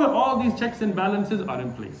make sure that all these checks and balances are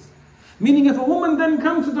in place. Meaning if a woman then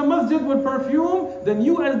comes to the masjid with perfume, then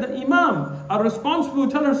you as the imam are responsible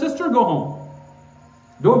to tell her sister, go home.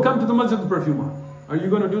 Don't come to the masjid with perfume on. Are you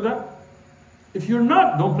going to do that? If you're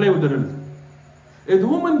not, don't play with the religion. If the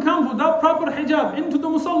woman comes without proper hijab into the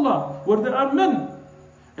musalla where there are men,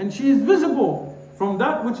 and she is visible from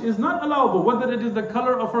that which is not allowable, whether it is the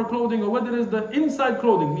color of her clothing or whether it is the inside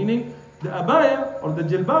clothing, meaning the abaya or the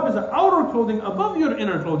jilbab is the outer clothing above your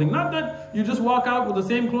inner clothing, not that you just walk out with the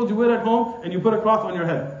same clothes you wear at home and you put a cloth on your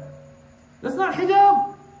head. That's not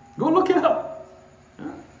hijab. Go look it up.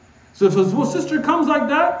 So if a sister comes like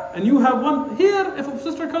that and you have one here, if a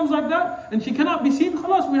sister comes like that and she cannot be seen,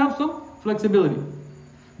 khalas, we have some flexibility.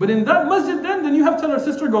 But in that masjid then you have to tell her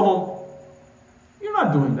sister, go home. You're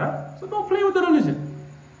not doing that. So don't play with the religion.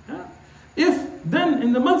 If then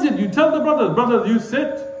in the masjid you tell the brothers, you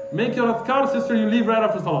sit, make your adhkar, sister, you leave right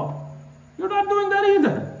after salah. You're not doing that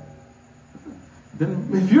either. Then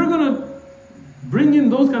if you're going to bring in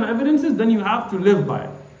those kind of evidences, then you have to live by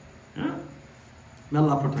it. May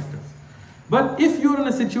Allah protect us. But if you're in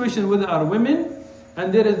a situation where there are women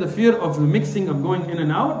and there is the fear of the mixing of going in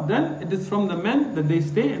and out, then it is from the men that they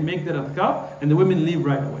stay and make their adhkar, and the women leave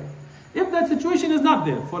right away. If that situation is not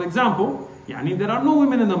there, for example, there are no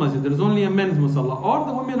women in the masjid, there is only a men's musalla, or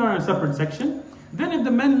the women are in a separate section, then if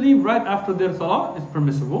the men leave right after their salah, it's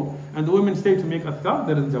permissible, and the women stay to make adhkar,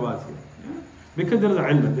 there is jawaz here. Because there is a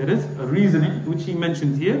ilm, there is a reasoning, which he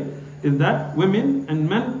mentions here, is that women and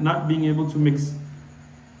men not being able to mix.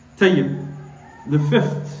 Tayyib. The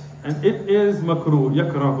fifth, and it is makruh,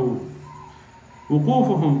 yakrahu.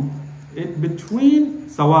 Wuqufuhum, between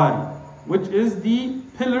sawari, which is the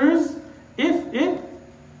pillars, if it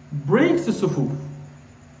breaks the sufuf.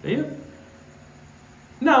 Tayyib.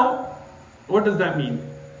 Now, what does that mean?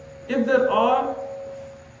 If there are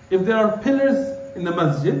pillars in the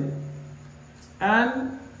masjid,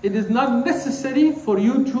 and it is not necessary for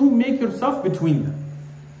you to make yourself between them.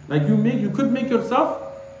 Like you could make yourself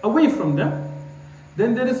away from them.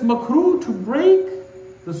 Then there is makruh to break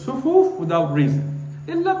the sufuf without reason.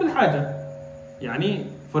 Illa bil haja.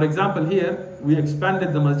 For example, here we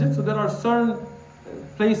expanded the masjid, so there are certain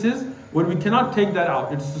places where we cannot take that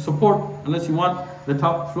out. It's to support, unless you want the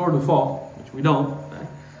top floor to fall, which we don't. Right?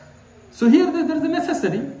 So here there's a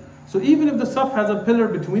necessity. So even if the saf has a pillar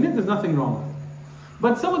between it, there's nothing wrong with it.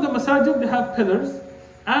 But some of the masajid, they have pillars,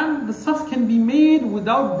 and the saf can be made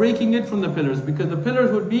without breaking it from the pillars, because the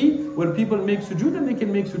pillars would be where people make sujood, and they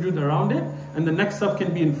can make sujood around it, and the next saf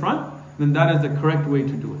can be in front. Then that is the correct way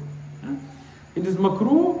to do it. Yeah? It is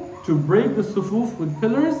makruh to break the sufuf with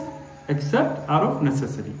pillars, except out of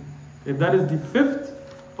necessity. Okay, that is the fifth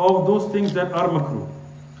of those things that are makruh.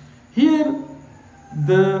 Here,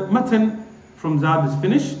 the matan from Zād is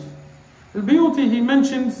finished. Al-Bayuti, he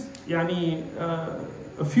mentions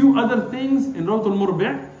a few other things in Rawd al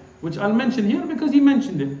Murbi', which I'll mention here because he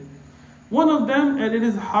mentioned it. One of them, and it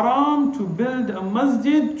is haram to build a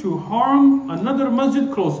masjid to harm another masjid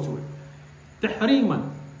close to it.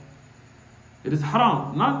 Tahriman. It is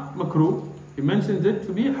haram, not makruh. He mentions it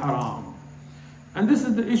to be haram. And this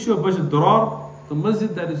is the issue of masjid darar, the masjid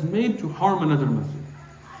that is made to harm another masjid.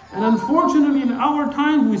 And unfortunately in our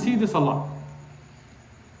time we see this a lot.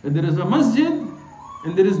 That there is a masjid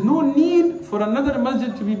and there is no need for another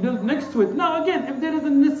masjid to be built next to it. Now again, if there is a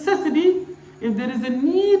necessity, if there is a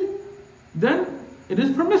need, then it is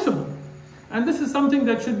permissible. And this is something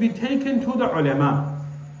that should be taken to the ulama.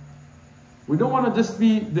 We don't want to just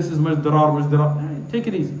be, this is masjid darar. Take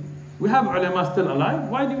it easy. We have ulama still alive.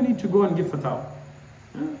 Why do you need to go and give fatwa?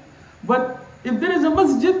 But if there is a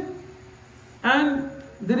masjid and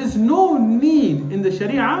there is no need in the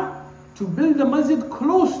sharia to build a masjid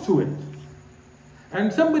close to it,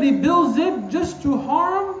 and somebody builds it just to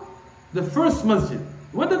harm the first masjid,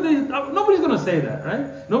 nobody's going to say that,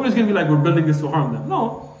 right? Nobody's going to be like, we're building this to harm them.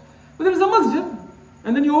 No. But there's a masjid,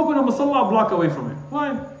 and then you open a musalla a block away from it.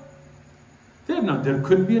 Why? There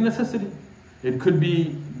could be a necessity. It could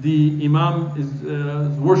be the imam is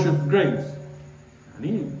worship graves.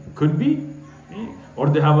 It could be. Or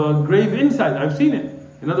they have a grave inside. I've seen it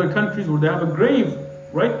in other countries where they have a grave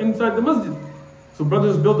right inside the masjid. So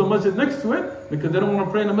brothers build a masjid next to it because they don't want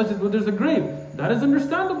to pray in a masjid where there's a grave. That is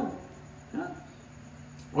understandable. Yeah.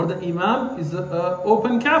 Or the imam is an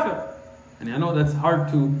open kafir. And I know that's hard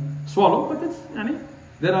to swallow, but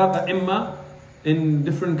there are a'imma in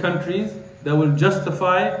different countries that will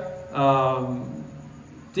justify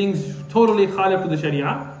things totally khalif to the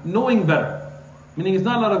sharia, knowing better. Meaning it's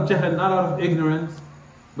not a lot of jahl, not a lot of ignorance,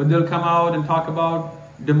 but they'll come out and talk about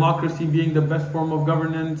democracy being the best form of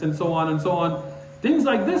governance and so on and so on. Things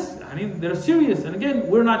like this, they're serious. And again,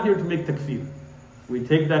 we're not here to make takfir. We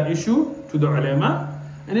take that issue to the ulama,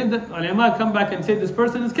 and if the ulama come back and say this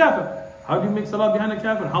person is kafir, how do you make salah behind a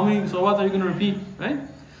kafir? How many salawat are you going to repeat? Right?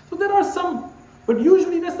 So there are some, but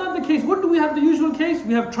usually that's not the case. What do we have the usual case?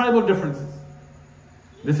 We have tribal differences.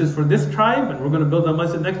 This is for this tribe, and we're going to build a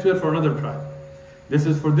masjid next to it for another tribe. This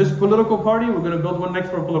is for this political party, we're going to build one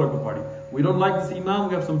next for a political party. We don't like this imam,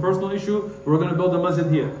 we have some personal issue, we're going to build a masjid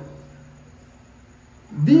here.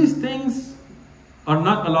 These things are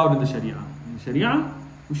not allowed in the sharia. In the sharia,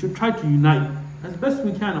 we should try to unite as best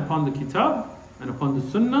we can upon the kitab and upon the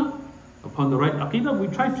sunnah, upon the right aqidah. We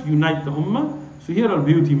try to unite the ummah. So here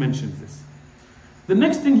Al-Bayuti mentions this. The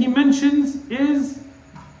next thing he mentions is,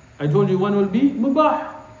 I told you one will be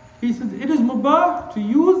mubah. He says it is mubah to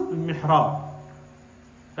use al-mihrab.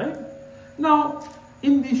 Right? Now,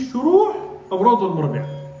 in the shuruh of Rawd al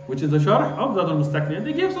Murbi', which is the sharh of Zād al Mustaqni,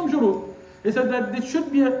 they gave some shuruh. They said that there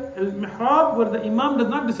should be a mihrab where the imam does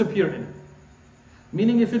not disappear in it.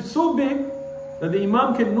 Meaning if it's so big that the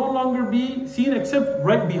imam can no longer be seen except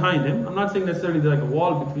right behind him. I'm not saying necessarily there's like a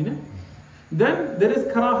wall between it. then there is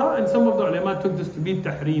karaha, and some of the ulama took this to be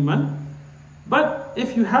tahriman. But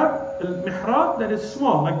if you have a mihrab that is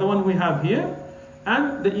small, like the one we have here,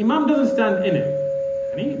 and the imam doesn't stand in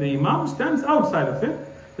it, the imam stands outside of it,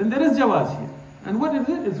 then there is jawaz here. And what is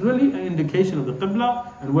it? It's really an indication of the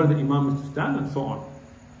qibla and where the imam is to stand and so on.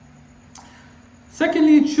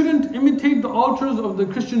 Secondly, it shouldn't imitate the altars of the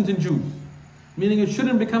Christians and Jews. Meaning it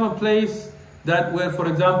shouldn't become a place that where, for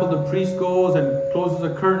example, the priest goes and closes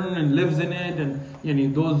a curtain and lives in it, and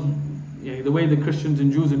the way the Christians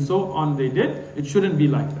and Jews and so on they did. It shouldn't be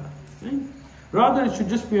like that. Okay? Rather, it should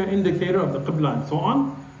just be an indicator of the qibla and so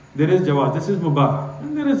on. There is jawaz, this is mubah.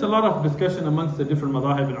 And there is a lot of discussion amongst the different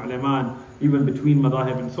madahib and ulama, and even between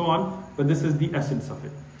madahib and so on, but this is the essence of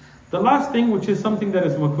it. The last thing, which is something that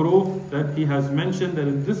is makruh, that he has mentioned, that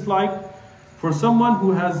is disliked, for someone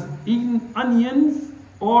who has eaten onions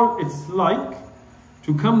or its like,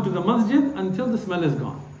 to come to the masjid until the smell is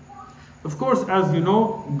gone. Of course, as you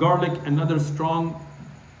know, garlic and other strong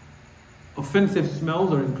offensive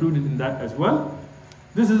smells are included in that as well.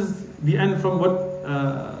 This is the end from what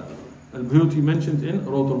Al-Buyuti mentions in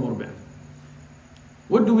Rawd al-Murbi'.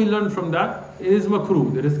 What do we learn from that? It is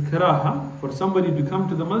makruh. There is karaha for somebody to come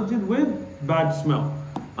to the masjid with bad smell.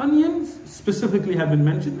 Onions specifically have been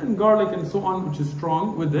mentioned, and garlic and so on, which is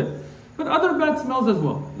strong with it. But other bad smells as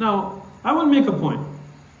well. Now, I will make a point.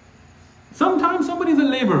 Sometimes somebody's a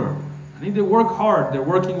laborer. They work hard. They're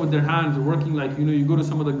working with their hands. They're working like, you go to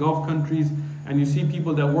some of the Gulf countries and you see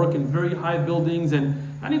people that work in very high buildings, and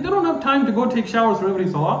they don't have time to go take showers for every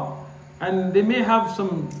salah. And they may have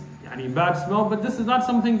some bad smell, but this is not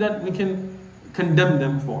something that we can condemn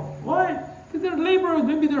them for. Why? Because they're laborers,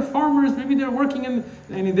 maybe they're farmers, maybe they're working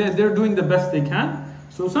they're doing the best they can.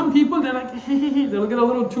 So some people, they're like, they'll get a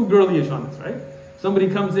little too girlyish on us, right? Somebody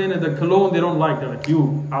comes in and the cologne they don't like, they're like,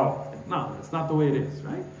 you, out. No, that's not the way it is,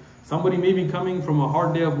 right? Somebody may be coming from a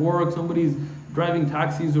hard day of work, somebody's driving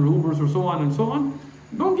taxis or Ubers or so on and so on.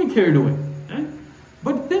 Don't get carried away, right?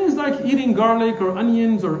 But things like eating garlic or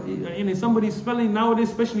onions or somebody smelling nowadays,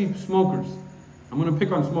 especially smokers. I'm going to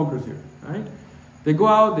pick on smokers here, right? They go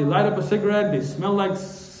out, they light up a cigarette, they smell like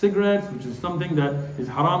cigarettes, which is something that is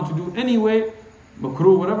haram to do anyway.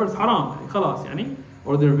 Makruh, whatever, it's haram. Khalas,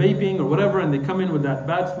 or they're vaping or whatever, and they come in with that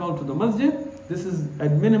bad smell to the masjid. This is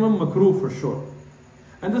at minimum makruh for sure.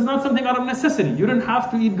 And this is not something out of necessity. You didn't have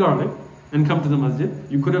to eat garlic and come to the masjid.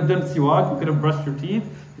 You could have done siwak, you could have brushed your teeth.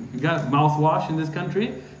 You got mouthwash in this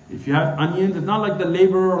country. If you had onions, it's not like the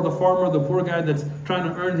laborer or the farmer, the poor guy that's trying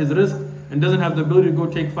to earn his rizq and doesn't have the ability to go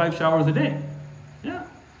take 5 showers a day. Yeah.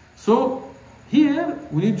 So here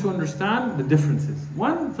we need to understand the differences.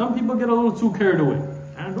 One, some people get a little too carried away.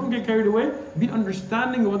 And don't get carried away. Be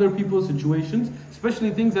understanding of other people's situations,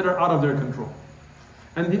 especially things that are out of their control.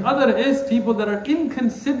 And the other is people that are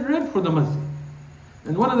inconsiderate for the masjid.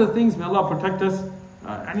 And one of the things, may Allah protect us,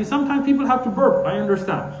 sometimes people have to burp, I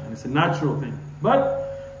understand, and it's a natural thing.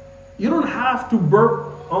 But you don't have to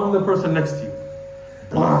burp on the person next to you.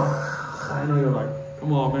 I know you're like,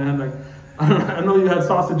 come on man, like, I know you had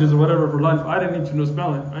sausages or whatever for lunch, I didn't need to know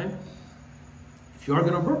smell it, right? If you are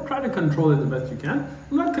going to burp, try to control it the best you can.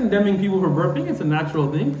 I'm not condemning people for burping, it's a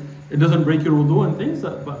natural thing. It doesn't break your wudu and things,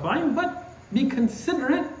 but fine. But be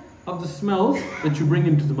considerate of the smells that you bring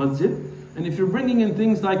into the masjid. And if you're bringing in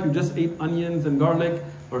things like you just ate onions and garlic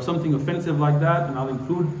or something offensive like that, and I'll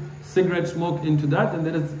include cigarette smoke into that, then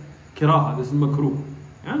there is kiraha, this is makruh.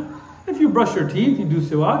 Yeah? If you brush your teeth, you do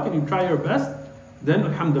siwak, and you try your best, then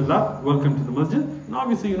alhamdulillah, welcome to the masjid. And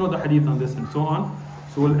obviously you know the hadith on this and so on.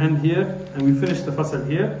 So we'll end here, and we finish the fasl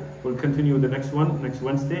here. We'll continue the next one next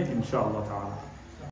Wednesday, inshallah ta'ala.